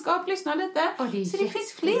 lite sällskap, lyssnar lite. Så det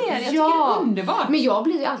finns fler. Jag tycker det är underbart. Men jag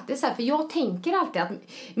blir ju alltid så här, för jag tänker alltid att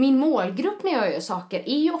min målgrupp när jag gör saker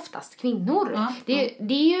är ju oftast kvinnor. Det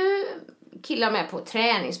är ju killar med på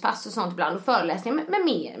träningspass och sånt ibland och föreläsningar med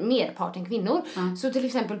merparten kvinnor. Så till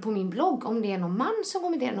exempel på min blogg, om det är någon man som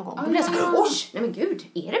kommenterar någon gång, då blir jag så här, oj, nej men gud,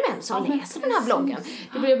 är det män som läser den här bloggen?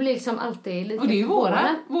 Det blir liksom alltid lite. Och det är ju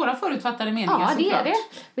våra förutfattade meningar. Ja, det är det.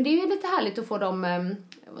 Men det är ju lite härligt att få dem,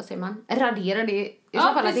 vad säger man, radera det. I så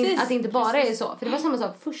fall att det inte bara är så. För det var samma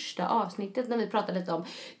sak första avsnittet när vi pratade lite om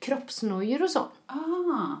kroppsnöjer och så.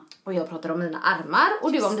 Och jag pratade om mina armar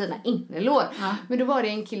och du om dina innerlår. Men då var det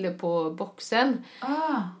en kille på boxen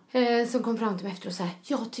som kom fram till mig efter och sa,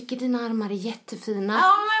 jag tycker dina armar är jättefina.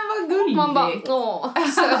 Ja, men vad gulligt. Man bara,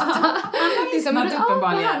 söta. Han har lyssnat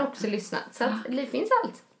uppenbarligen. Han har också lyssnat. Så att det finns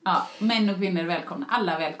allt. Ja, män och kvinnor välkomna.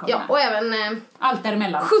 Alla välkomna. Ja, och även allt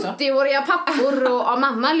däremellan också. 70-åriga pappor och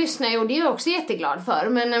mamma lyssnar ju, och det är jag också jätteglad för.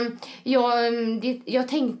 Men jag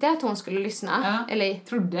tänkte att hon skulle lyssna. Eller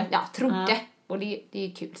trodde. Ja, trodde. Och det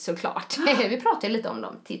är kul såklart. Vi pratar lite om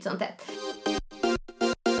dem titt som tätt.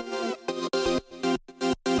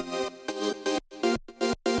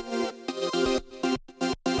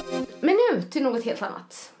 Men nu till något helt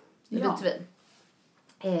annat. Det byter vi.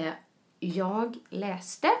 Jag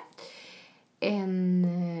läste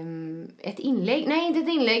ett inlägg, nej inte ett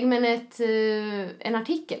inlägg, men en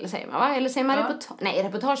artikel säger man, va? Eller säger man reportage? Nej,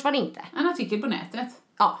 reportage var det inte. En artikel på nätet.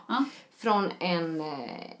 Ja. Från en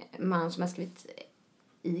man som har skrivit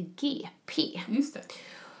i GP. Just det.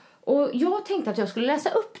 Och jag tänkte att jag skulle läsa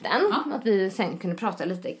upp den, att vi sen kunde prata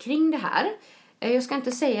lite kring det här. Jag ska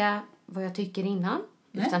inte säga vad jag tycker innan,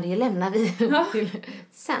 utan det lämnar vi till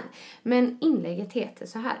sen. Men inlägget heter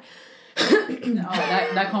så här. Ja,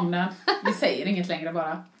 där kom den. Vi säger inget längre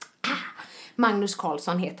bara. Magnus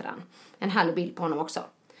Karlsson heter han. En härlig bild på honom också.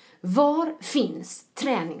 Var finns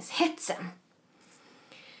träningshetsen?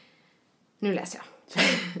 Nu läser jag.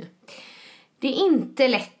 Det är inte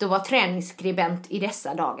lätt att vara träningsskribent i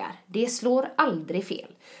dessa dagar. Det slår aldrig fel.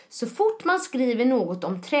 Så fort man skriver något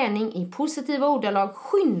om träning i positiva ordalag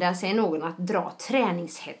skyndar sig någon att dra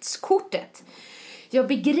träningshetskortet. Jag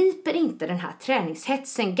begriper inte den här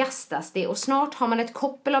träningshetsen, gastas det och snart har man ett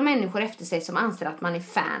koppel av människor efter sig som anser att man är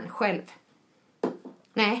fan själv.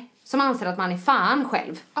 Nej, som anser att man är fan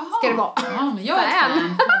själv. Ska det vara. Ja, men jag är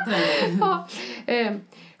fan.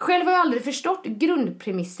 Själv har jag aldrig förstått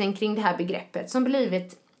grundpremissen kring det här begreppet som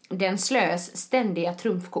blivit den slös ständiga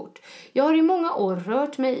trumfkort. Jag har i många år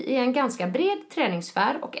rört mig i en ganska bred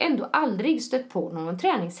träningssfär och ändå aldrig stött på någon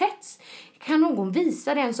träningshets. Kan någon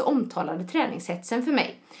visa den så omtalade träningshetsen för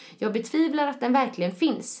mig? Jag betvivlar att den verkligen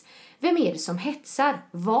finns. Vem är det som hetsar?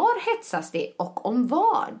 Var hetsas det och om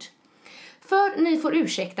vad? För ni får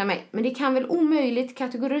ursäkta mig, men det kan väl omöjligt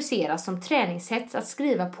kategoriseras som träningshets att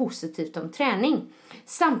skriva positivt om träning.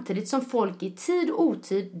 Samtidigt som folk i tid och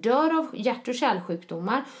otid dör av hjärt- och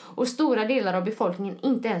kärlsjukdomar och stora delar av befolkningen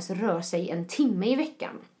inte ens rör sig en timme i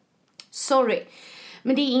veckan. Sorry,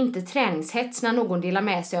 men det är inte träningshets när någon delar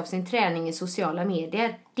med sig av sin träning i sociala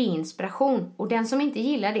medier. Det är inspiration och den som inte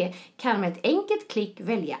gillar det kan med ett enkelt klick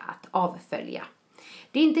välja att avfölja.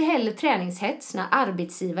 Det är inte heller träningshets när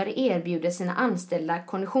arbetsgivare erbjuder sina anställda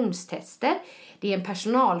konditionstester. Det är en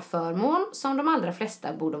personalförmån som de allra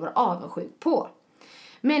flesta borde vara avundsjuk på.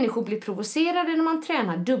 Människor blir provocerade när man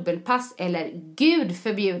tränar dubbelpass eller, gud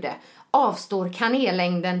förbjude, avstår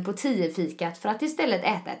kanellängden på 10-fikat för att istället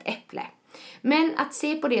äta ett äpple. Men att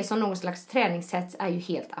se på det som någon slags träningshets är ju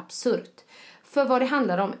helt absurt. För vad det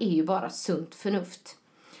handlar om är ju bara sunt förnuft.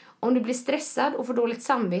 Om du blir stressad och får dåligt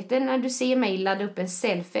samvete när du ser mig ladda upp en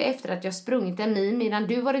selfie efter att jag sprungit en mil medan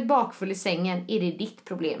du varit bakfull i sängen, är det ditt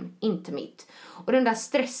problem, inte mitt. Och den där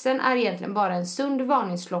stressen är egentligen bara en sund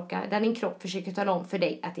varningsklocka där din kropp försöker tala om för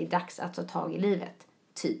dig att det är dags att ta tag i livet.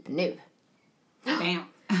 Typ nu. Damn.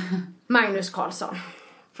 Magnus Carlsson.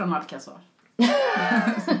 Från Alcazar.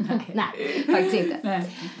 Nej, faktiskt inte.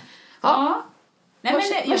 Nej. Ja.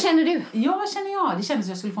 Nej, Vad känner du? Ja, vad känner jag? Det känns som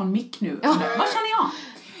jag skulle få en mick nu. Ja. Vad känner jag?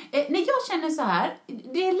 Nej, jag känner så här.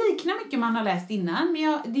 Det liknar mycket man har läst innan.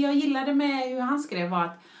 Men det jag gillade med hur han skrev var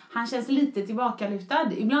att han känns lite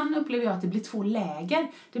tillbakalutad. Ibland upplever jag att det blir två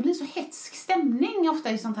läger. Det blir så hetsk stämning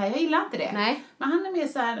ofta i sånt här. Jag gillar inte det. Nej. Men han är mer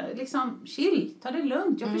så här, liksom, chill, ta det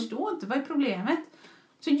lugnt. Jag förstår inte, vad är problemet?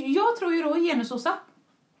 Så jag tror ju då genusosa.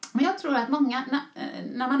 Men jag tror att många,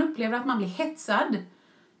 när man upplever att man blir hetsad,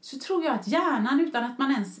 så tror jag att hjärnan, utan att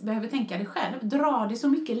man ens behöver tänka det själv, drar det så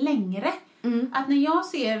mycket längre. Att när jag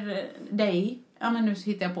ser dig, ja men nu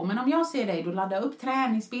hittar jag på, men om jag ser dig då ladda upp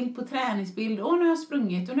träningsbild på träningsbild, och nu har jag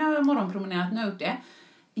sprungit och nu har jag morgonpromenerat, nu har jag gjort det.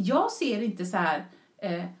 Jag ser inte så här,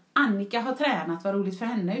 Annika har tränat, vad roligt för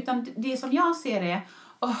henne, utan det som jag ser är,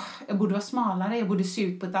 jag borde vara smalare, jag borde se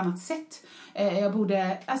ut på ett annat sätt. Jag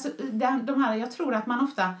borde, alltså de här, jag tror att man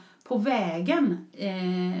ofta på vägen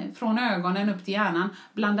från ögonen upp till hjärnan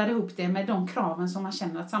blandar ihop det med de kraven som man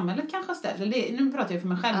känner att samhället kanske har ställt. Nu pratar jag för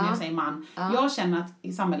mig själv när jag säger man. Jag känner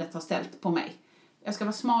att samhället har ställt på mig. Jag ska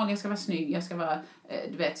vara smal, jag ska vara snygg, jag ska vara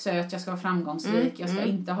söt, jag ska vara framgångsrik, jag ska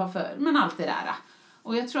inte ha men allt det där.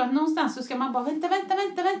 Och jag tror att någonstans så ska man bara vänta.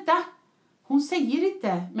 Hon säger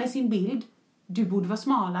inte med sin bild, du borde vara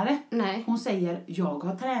smalare. Nej. Hon säger, jag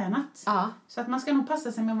har tränat. Ja. Så att man ska nog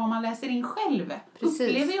passa sig med vad man läser in själv. Precis.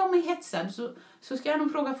 Upplever jag mig hetsad så ska jag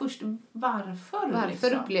nog fråga först, varför? Varför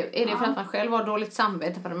liksom? Är det för att man själv har dåligt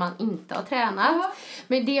samvete för att man inte har tränat? Ja.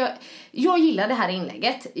 Men jag gillar det här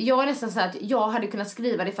inlägget. Jag är nästan så att jag hade kunnat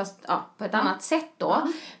skriva det fast på ett annat sätt då. Ja.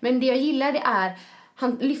 Men det jag gillar det är,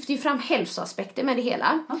 han lyfter ju fram hälsoaspekter med det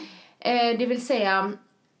hela. Ja. Det vill säga,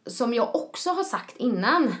 som jag också har sagt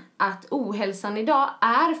innan, att ohälsan idag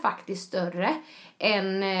är faktiskt större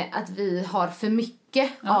än att vi har för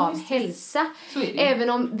mycket av hälsa. Även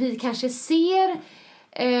om vi kanske ser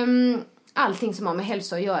allting som har med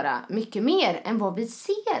hälsa att göra mycket mer än vad vi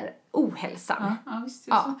ser ohälsan.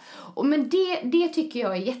 Men det tycker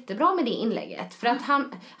jag är jättebra med det inlägget. För att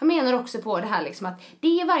han menar också på det här liksom, att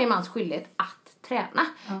det är varje mans skyldighet att träna.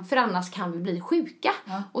 För annars kan vi bli sjuka.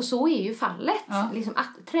 Och så är ju fallet. Liksom,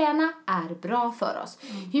 att träna är bra för oss.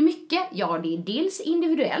 Hur mycket? Ja, det är dels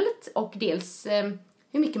individuellt och dels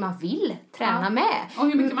hur mycket man vill träna med. Och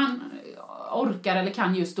hur mycket man orkar eller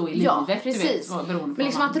kan just då i livet. Ja, precis. Men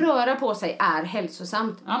liksom att röra på sig är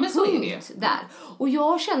hälsosamt. Ja, men så är det ju. Där. Och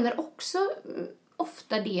jag känner också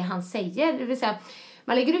ofta det han säger. Det vill säga,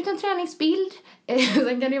 man lägger ut en träningsbild.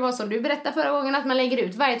 Sen kan det vara som du berättade förra gången, att man lägger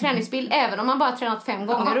ut varje träningsbild även om man bara tränat 5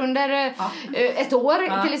 gånger under ett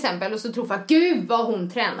år till exempel. Och så tror folk, gud vad hon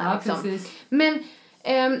tränar. Liksom. Men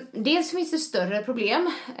Dels finns det större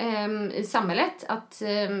problem i samhället att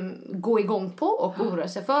gå igång på och oroa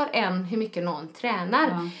sig för än hur mycket någon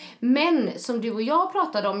tränar. Men som du och jag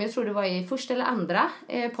pratade om, jag tror det var i första eller andra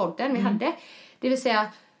podden vi hade, det vill säga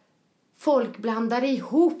folk blandar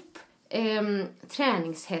ihop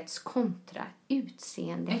träningshets kontra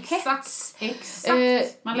utseendehets. Exakt.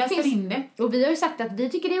 Man läser in det. Och vi har ju sagt att vi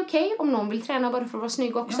tycker det är okej om någon vill träna bara för att vara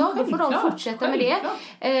snygg också. Då får de fortsätta med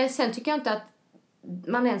det. Sen tycker jag inte att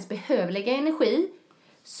man ens behöver lägga energi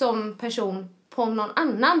som person på om någon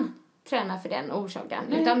annan tränar för den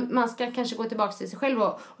orsaken. Utan man ska kanske gå tillbaka till sig själv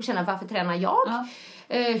och känna varför tränar jag?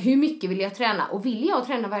 Hur mycket vill jag träna? Och vill jag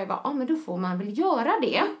träna varje dag? Men då får man väl göra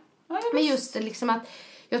det. Men just liksom att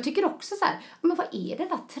jag tycker också så här, men vad är den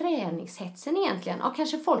där träningshetsen egentligen? Ja,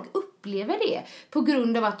 kanske folk upplever det på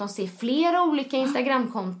grund av att de ser flera olika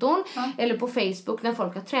Instagramkonton eller på Facebook när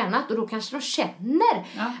folk har tränat, och då kanske de känner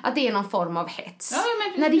att det är någon form av hets.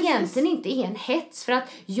 När det egentligen inte är en hets, för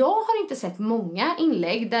att jag har inte sett många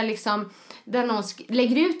inlägg där liksom där någon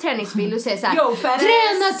lägger ut träningsbild och säger så här: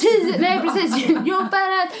 träna 10, nej precis,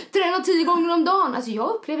 träna 10 gånger om dagen. Alltså jag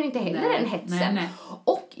upplever inte heller den hetsen.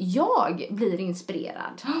 Och jag blir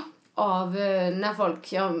inspirerad av när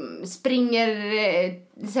folk springer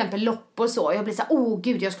till exempel lopp och så. Jag blir så här,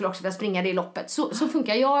 gud, jag skulle också vilja springa det i loppet. Så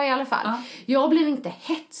funkar jag i alla fall. Jag blir inte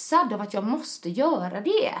hetsad av att jag måste göra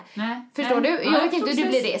det. Förstår du? Jag vet inte hur du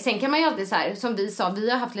blir det. Sen kan man ju alltid så här, som vi sa, vi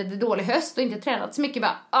har haft lite dålig höst och inte tränat så mycket.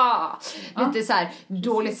 Lite så här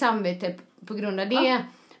dåligt samvete på grund av det.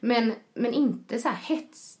 Men inte så här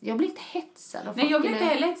hets. Jag blir inte hetsad av folk. Nej, jag blir inte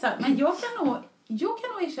heller hetsad. Men jag kan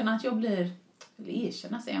nog erkänna att jag blir... Eller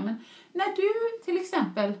erkänna, säger jag. Men när du till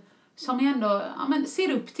exempel, som jag ändå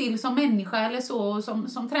ser upp till som människa eller så,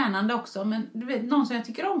 som tränande också, men du vet, någon som jag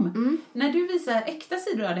tycker om. När du visar äkta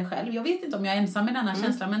sidor av dig själv, jag vet inte om jag är ensam med denna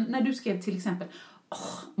känsla, men när du skrev till exempel,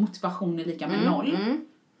 motivation är lika med 0.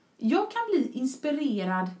 Jag kan bli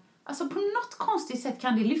inspirerad. Alltså på något konstigt sätt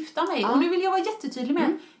kan det lyfta mig. Och nu vill jag vara jättetydlig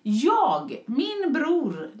med min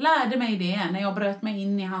bror lärde mig det när jag bröt mig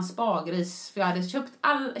in i hans spargris. För jag hade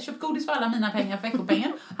köpt godis för alla mina pengar, för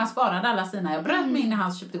veckopengen. Han sparade alla sina. Jag bröt mig in i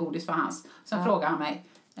hans, köpte godis för hans. Sen frågade han mig,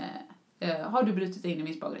 har du brutit in i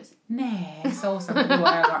min spargris? Nej, sa Åsa på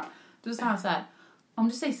blåa ögon. Då sa han så här: om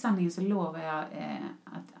du säger sanningen så lovar jag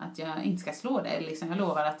att jag inte ska slå dig. Liksom, jag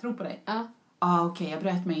lovar att tro på dig. Okej, jag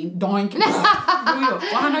bröt mig in. Doink! Och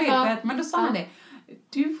han har helt rätt. Men då sa han det: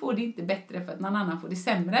 du får det inte bättre för att någon annan får det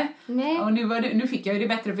sämre. Och nu fick jag ju det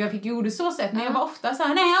bättre, för jag fick ju det så sätt. Men jag var ofta så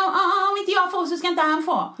här: nej, om inte jag får så ska inte han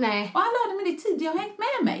få. Och han lärde mig det tidigare, jag har hängt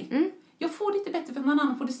med mig. Jag får det inte bättre för att någon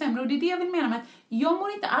annan får det sämre. Och det är det jag vill mena med att jag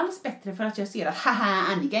mår inte alls bättre för att jag ser att haha,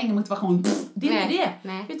 Annika, ingen motivation. Det är det.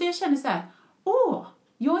 Utan jag känner så här: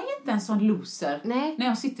 jag är inte en sån loser när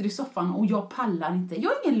jag sitter i soffan och jag pallar inte.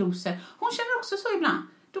 Jag är ingen loser. Hon känner också så ibland.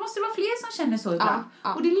 Då måste det vara fler som känner så ibland.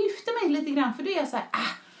 Och det lyfter mig lite grann, för det är så här: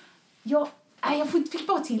 jag fick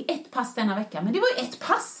bara till ett pass denna vecka, men det var ju ett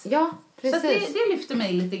pass. Ja, precis. Så det lyfter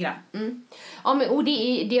mig lite grann. Ja, men, och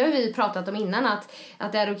det har vi pratat om innan,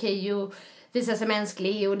 att det är okej att visa sig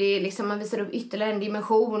mänsklig, och det är liksom, man visar upp ytterligare en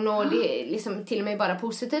dimension, och det är liksom till och med bara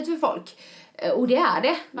positivt för folk. Och det är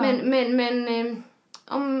det. Men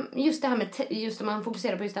om just det här med just om man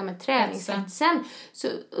fokuserar på just det här med träningshetsen, så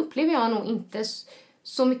upplever jag nog inte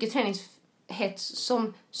så mycket träningshets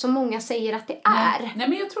som många säger att det är. Nej,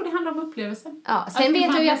 men jag tror det handlar om upplevelsen. Ja, sen vet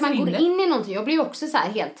jag ju att man går in i någonting. Jag blir ju också så här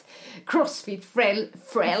helt crossfit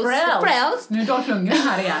frälst. Nu är Dolph Lundgren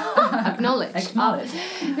här igen. Acknowledge.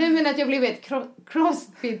 Nej, men att jag blev ett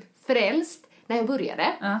crossfit frälst när jag började.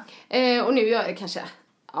 Och nu gör jag kanske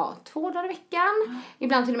 2 dagar i veckan.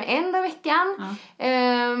 Ibland till och med 1 dag i veckan.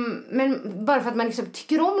 Men bara för att man liksom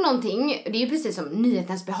tycker om någonting. Det är ju precis som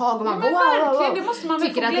nyhetens behag. Och man det måste man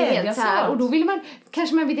tycker att det är helt så här. Och då vill man,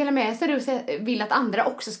 kanske man vill dela med sig och vill att andra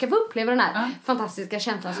också ska få uppleva den här fantastiska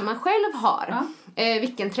känslan som man själv har.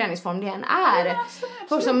 Vilken träningsform det än är.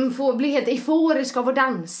 Folk som får bli helt euforiska av att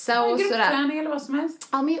dansa och sådär. Gruppträning eller vad som helst.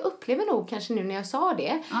 Ja, men jag upplever nog kanske nu när jag sa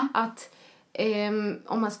det att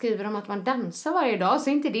om man skriver om att man dansar varje dag, så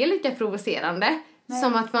är inte det lika provocerande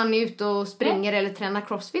som att man är ute och springer eller tränar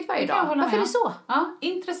crossfit varje dag. Varför är det så? Ja,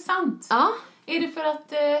 intressant. Är det för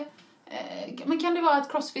att men kan det vara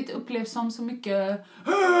att crossfit upplevs som så mycket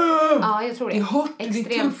jag tror det. Det är hårt, det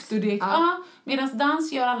är tufft och det medan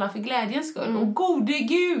dans gör alla för glädjens skull. Och gode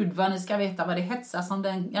gud vad ni ska veta vad det hetsas som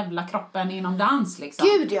den jävla kroppen inom dans liksom.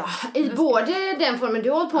 Gud ja, i både den formen du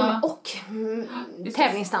har hållit på med och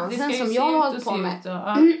tävlingsdansen som jag har hållit på med.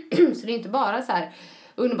 Så det är inte bara så här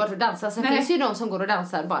underbart att dansa. Sen finns ju de som går och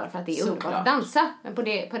dansar bara för att det är underbart att dansa. Men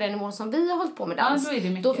på den nivån som vi har hållit på med dans,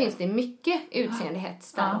 då finns det mycket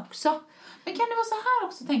utseendehets där också. Men kan det vara så här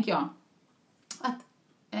också, tänker jag? Att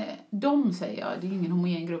de säger jag, det är ingen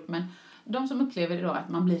homogen grupp, men de som upplever idag att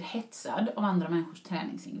man blir hetsad av andra människors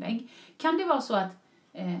träningsinlägg. Kan det vara så att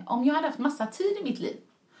om jag hade haft massa tid i mitt liv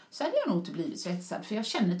så hade jag nog inte blivit så hetsad. För jag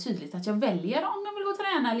känner tydligt att jag väljer om jag vill gå och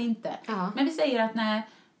träna eller inte. Men vi säger att när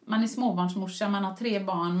man är småbarnsmorsa, man har 3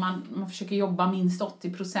 barn, man försöker jobba minst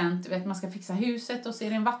 80%. Vet, man ska fixa huset och så är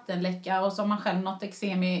det en vattenläcka och så har man själv något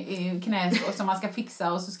eksem i knät och som man ska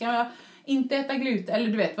fixa och så ska jag inte äta gluten, eller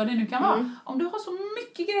du vet vad det nu kan vara. Om du har så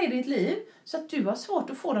mycket grejer i ditt liv så att du har svårt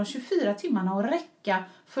att få de 24 timmarna att räcka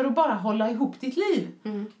för att bara hålla ihop ditt liv.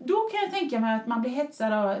 Då kan jag tänka mig att man blir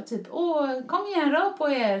hetsad av typ, kom igen, rör på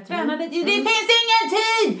er, träna det. Det finns ingen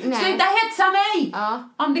tid! Sluta hetsa mig!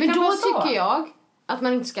 Om det men kan då vara så. tycker jag att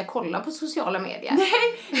man inte ska kolla på sociala medier.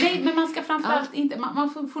 Nej, men man ska framförallt inte, man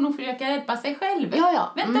får nog försöka hjälpa sig själv.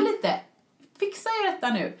 Vänta lite. Fixa ju detta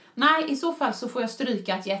nu. Nej, i så fall så får jag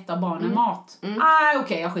stryka att ge ett av barnen mat.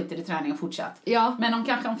 Okej, jag skiter i träningen fortsatt. Men om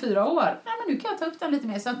 4 år, nej men nu kan jag ta upp den lite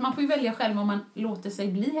mer. Så att man får ju välja själv om man låter sig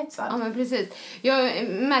bli hetsad. Ja, men precis. Jag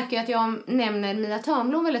märker ju att jag nämner Mia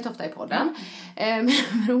Törnblom väldigt ofta i podden.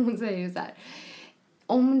 Men hon säger ju så här: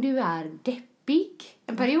 om du är deppig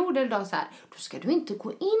en period eller dag så här, då ska du inte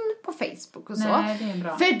gå in på Facebook och så. Nej, det är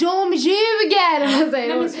bra. För de ljuger!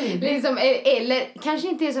 Nej, liksom, eller kanske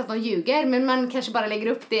inte är så att de ljuger, men man kanske bara lägger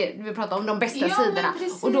upp det vi pratar om, de bästa sidorna.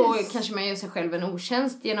 Och då kanske man gör sig själv en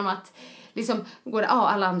otjänst genom att liksom går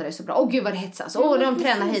alla andra är så bra. Gud vad det hetsas. De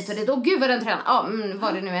tränar hit och dit. Gud vad den tränar.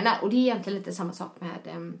 Vad det nu än är. Och det är egentligen lite samma sak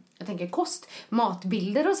med jag tänker kost,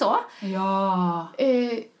 matbilder och så. Ja.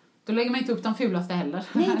 Då lägger man inte upp de fulaste heller.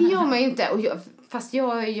 Nej, det gör man ju inte. Fast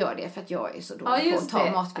jag gör det för att jag är så dålig på att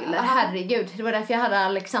ta matbilder. Herregud, det var därför jag hade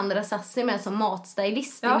Alexandra Sassi med som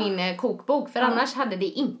matstylist i min kokbok. För annars hade det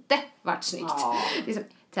inte varit snyggt. Liksom,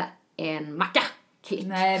 så här, en macka. Klick.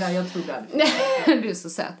 Nej då, jag tror det. Du är så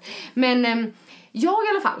söt. Men jag i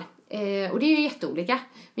alla fall, och det är ju jätteolika,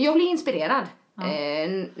 men jag blir inspirerad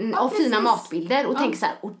av fina matbilder och tänker så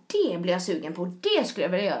här, och det blir jag sugen på, det skulle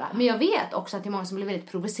jag vilja göra. Men jag vet också att det är många som blir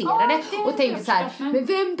väldigt provocerade och tänker så här, men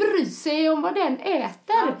vem bryr sig om vad den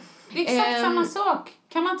äter? Det är exakt samma sak.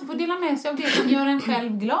 Kan man inte få dela med sig av det som gör en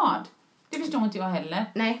själv glad? Det förstår inte jag heller.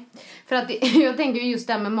 Nej, för att jag tänker just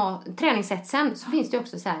där med träningshetsen, så finns det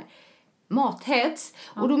också så här mathets.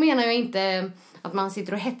 Och då menar jag inte att man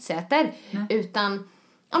sitter och hetsäter, utan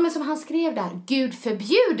men som han skrev där, Gud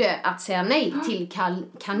förbjude att säga nej till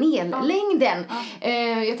kanellängden.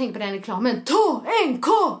 Jag tänker på den reklamen, ta en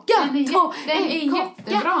kaka, den är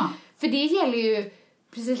jättebra. För det gäller ju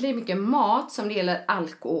precis lika mycket mat som det gäller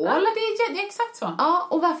alkohol. Ja, det är exakt så. Ja,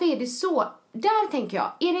 och varför är det så? Där tänker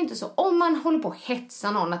jag, är det inte så, om man håller på att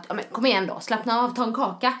hetsa någon att, men kom igen då, slappna av, ta en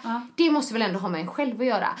kaka. Det måste väl ändå ha med en själv att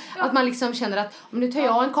göra. Att man liksom känner att, om nu tar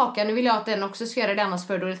jag en kaka, nu vill jag att den också ska göra det, annars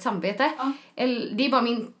för dåligt samvete. Eller, det är bara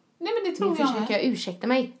min... Nej, men det tror jag. Försöker jag ursäkta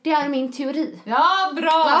mig. Det är min teori. Ja,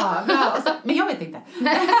 bra. Alltså, men jag vet inte.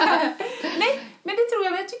 Nej, men det tror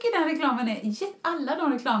jag. Men jag tycker den reklamen alla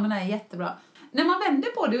de reklamerna är jättebra. När man vänder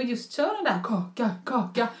på det och just kör den där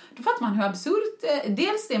kaka, då fattar man hur absurt,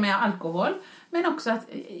 dels det med alkohol, men också att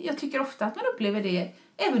jag tycker ofta att man upplever det,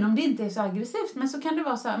 även om det inte är så aggressivt, men så kan det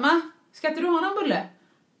vara så här, ska inte du ha någon bulle?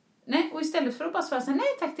 Nej, och istället för att bara svara så här, nej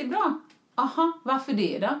tack, det är bra. Aha, varför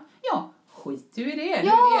det då? Ja, skit du i det.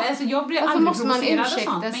 Ja, alltså, jag blir varför aldrig måste man provocerad och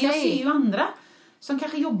ursäkta sånt, men sig? jag ser ju andra som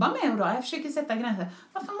kanske jobbar med och då, jag försöker sätta gränser.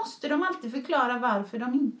 Varför måste de alltid förklara varför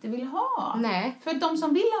de inte vill ha? Nej. För de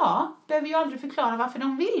som vill ha behöver ju aldrig förklara varför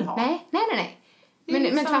de vill ha. Nej. Men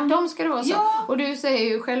liksom... tvärtom ska det vara så. Ja. Och du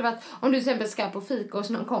säger ju själv att om du till exempel ska på fika hos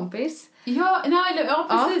någon kompis. Ja,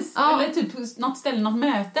 precis. Ja. Eller typ något ställe, något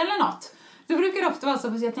möte eller något. Då brukar det ofta vara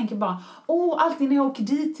så, för jag tänker bara, alltid när jag åker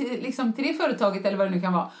dit liksom, till det företaget eller vad det nu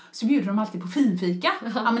kan vara, så bjuder de alltid på finfika.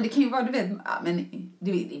 Ja, men det kan ju vara, du vet,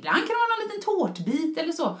 ibland kan det vara någon liten tårtbit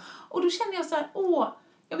eller så. Och då känner jag så här,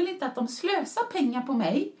 jag vill inte att de slösar pengar på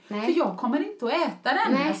mig. Nej. För jag kommer inte att äta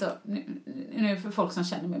den. Alltså, nu för folk som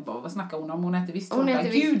känner mig, bara, vad snackar hon om? Hon äter visst tårta.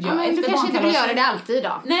 Gud, men du kanske inte vill göra det alltid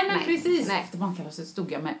då. Nej, men precis. Nej. Efter barnkalaset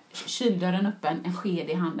stod jag med kyldörren öppen, en sked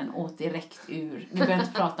i handen, åt direkt ur. Vi behöver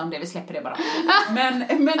inte prata om det, vi släpper det bara. Men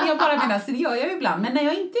jag bara menar, så det gör jag ibland. Men när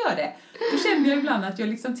jag inte gör det, då känner jag ibland att jag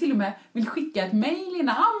liksom till och med vill skicka ett mejl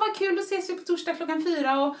innan. Vad kul att ses på torsdag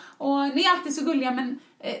 4:00 och ni är alltid så gulliga, men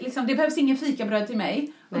liksom, det behövs ingen fikabröd till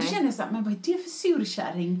mig. Och då känner jag så här, men vad är det för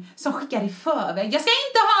surkärring som skickar i förväg? Jag ska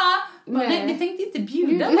inte ha! Men ni tänkte inte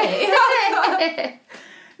bjuda mig.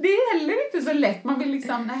 Det är heller inte så lätt. Man vill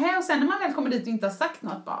liksom, nej, och sen när man väl kommer dit och inte har sagt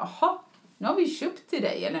något, bara, aha, nu har vi köpt till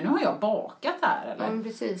dig, eller nu har jag bakat här, eller? Ja,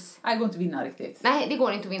 precis. Nej, det går inte att vinna riktigt. Nej, det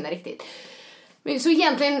går inte att vinna riktigt. Så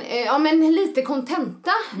egentligen, ja men lite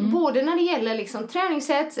kontenta, både när det gäller liksom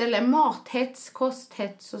träningshets eller mathets,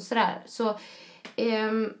 kosthets och sådär, så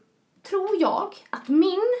tror jag att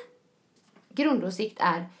min grundåsikt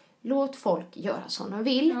är: låt folk göra som de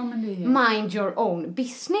vill. Ja, men det är... Mind your own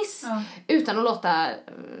business. Ja. Utan att låta...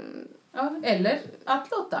 Ja, eller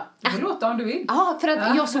att låta. Du får låta om du vill. Ja, för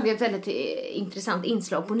att jag såg ett väldigt intressant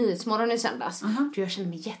inslag på Nyhetsmorgon i söndags. Uh-huh. Jag kände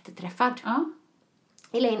mig jätteträffad. Ja.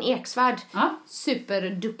 Elaine Eksvärd, Ja.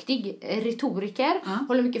 Superduktig retoriker,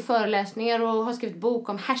 håller mycket föreläsningar och har skrivit bok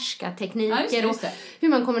om härskartekniker och hur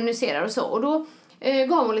man kommunicerar och så. Och då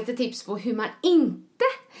gav hon lite tips på hur man inte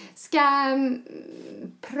ska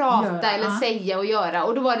prata eller säga och göra.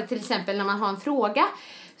 Och då var det till exempel när man har en fråga,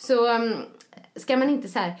 så ska man inte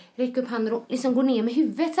så här räcka upp handen och liksom gå ner med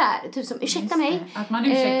huvudet så här, typ som ursäkta mig. Att man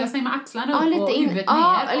ursäktar sig med axlarna upp och huvudet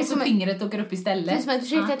ner, liksom, och så fingret åker upp istället. Typ som att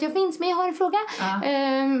ursäkta att jag finns med, jag har en fråga.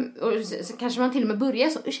 Och så kanske man till och med börjar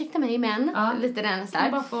så, ursäkta mig men, lite den så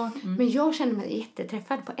här. Men jag kände mig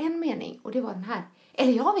jätteträffad på en mening, och det var den här: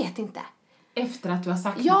 eller jag vet inte. Efter att du har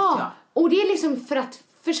sagt något, och det är liksom för att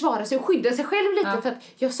försvara sig och skydda sig själv lite, för att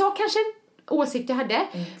jag sa kanske åsikt jag hade,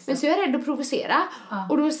 men så är jag rädd att provocera,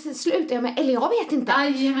 och då slutar jag med, eller jag vet inte.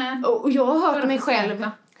 Och jag har hört mig själv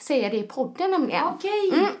säga det i podden nämligen.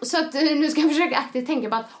 Så att nu ska jag försöka aktivt tänka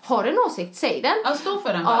på att har en åsikt, säg den. Ja, stå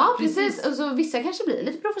för den. Ja, precis. Och så vissa kanske blir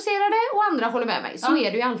lite provocerade och andra håller med mig. Så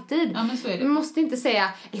är det ju alltid. Ja, men så är det. Man måste inte säga,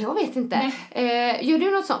 eller jag vet inte. Gör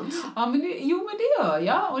du något sånt? Ja, men det gör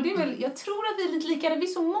jag. Och det är väl, jag tror att vi är lite likadana. Vi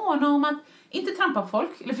är så måna om att inte trampa på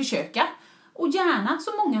folk, eller försöka. Och gärna att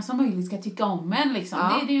så många som möjligt ska tycka om en. Liksom.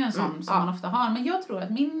 Det är ju en sån som man ofta har. Men jag tror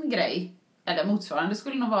att min grej, eller motsvarande,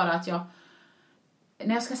 skulle nog vara att jag,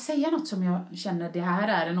 när jag ska säga något som jag känner det här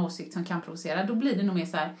är en åsikt som kan provocera, då blir det nog mer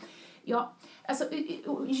så här: alltså,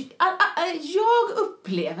 jag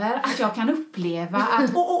upplever att jag kan uppleva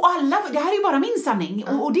att, och alla, det här är ju bara min sanning,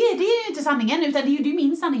 och det är ju inte sanningen, utan det är ju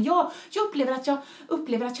min sanning. Jag upplever att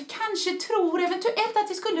jag kanske tror eventuellt att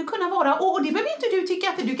det skulle kunna vara, och det behöver inte du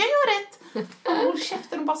tycka, för du kan göra rätt. Håll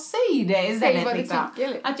käften och bara säg det istället. Liksom.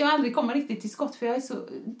 Att jag aldrig kommer riktigt till skott, för jag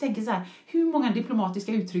tänker så här: hur många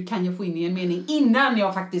diplomatiska uttryck kan jag få in i en mening innan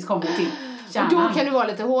jag faktiskt kommer till kärnan? Och då kan du vara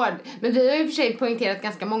lite hård. Men vi har ju för sig poängterat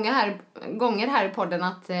ganska många gånger här i podden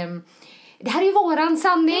att det här är ju våran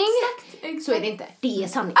sanning. Exakt. Så är det inte. Det är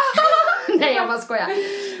sanning. Nej, jag bara skojar.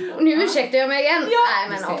 Och nu ursäktar jag mig igen. Nej,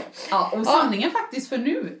 men och sanningen faktiskt för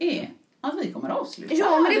nu är att vi kommer att avsluta.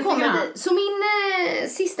 Ja, men det kommer vi. Så min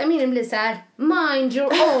sista mening blir så här: mind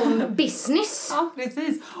your own business. Ja,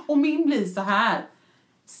 precis. Och min blir så här: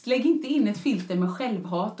 lägg inte in ett filter med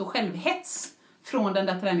självhat och självhets från den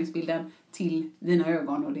där träningsbilden till dina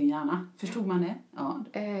ögon och din hjärna. Förstod man det? Ja.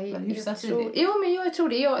 Men jag tror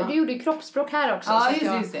det. Du gjorde ju kroppsspråk här också, så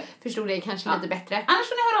just det. Förstod det kanske lite bättre. Annars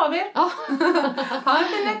får ni höra av er. Ja. Ha en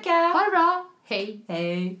fin vecka. Ha det bra. Hej.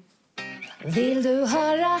 Hej. Vill du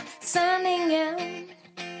höra sanningen?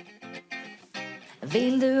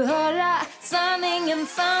 Vill du höra sanningen?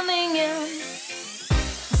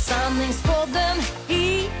 Sanningspodden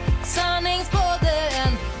i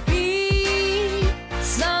sanningspodden i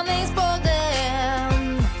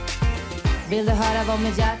sanningspodden. Vill du höra vad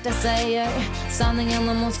mitt hjärta säger? Sanningen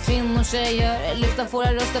om oss kvinnor, tjejer. Lyfta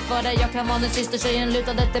våra röster för dig. Jag kan vara den sista tjejen.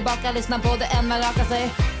 Luta dig tillbaka, lyssna på det än man rakar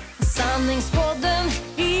sig. Sanningspodden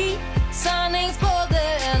i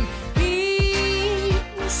sanningspodden i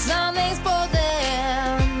sanningspodden.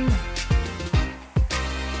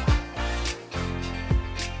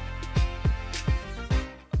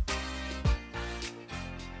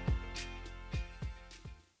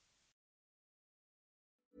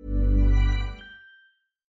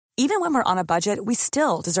 Even when we're on a budget, we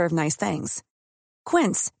still deserve nice things.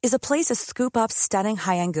 Quince is a place to scoop up stunning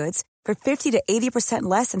high-end goods for 50 to 80%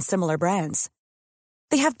 less than similar brands.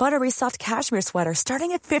 They have buttery soft cashmere sweaters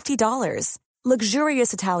starting at $50,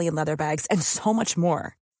 luxurious Italian leather bags, and so much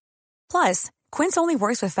more. Plus, Quince only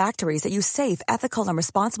works with factories that use safe, ethical, and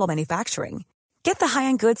responsible manufacturing. Get the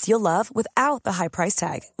high-end goods you'll love without the high price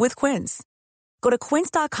tag with Quince. Go to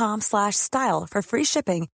quince.com/style for free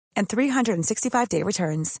shipping and 365-day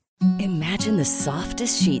returns. Imagine the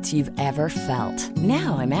softest sheets you've ever felt.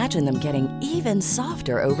 Now imagine them getting even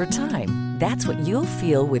softer over time. That's what you'll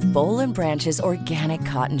feel with Boll & Branch's organic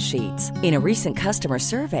cotton sheets. In a recent customer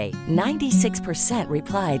survey, 96%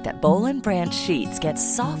 replied that Boll & Branch sheets get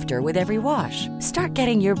softer with every wash. Start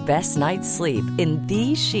getting your best night's sleep in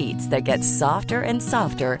these sheets that get softer and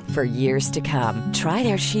softer for years to come. Try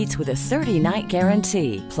their sheets with a 30-night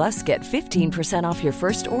guarantee. Plus, get 15% off your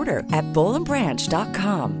first order at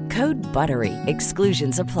bollandbranch.com. Code BUTTERY.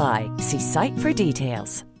 Exclusions apply. See site for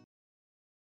details.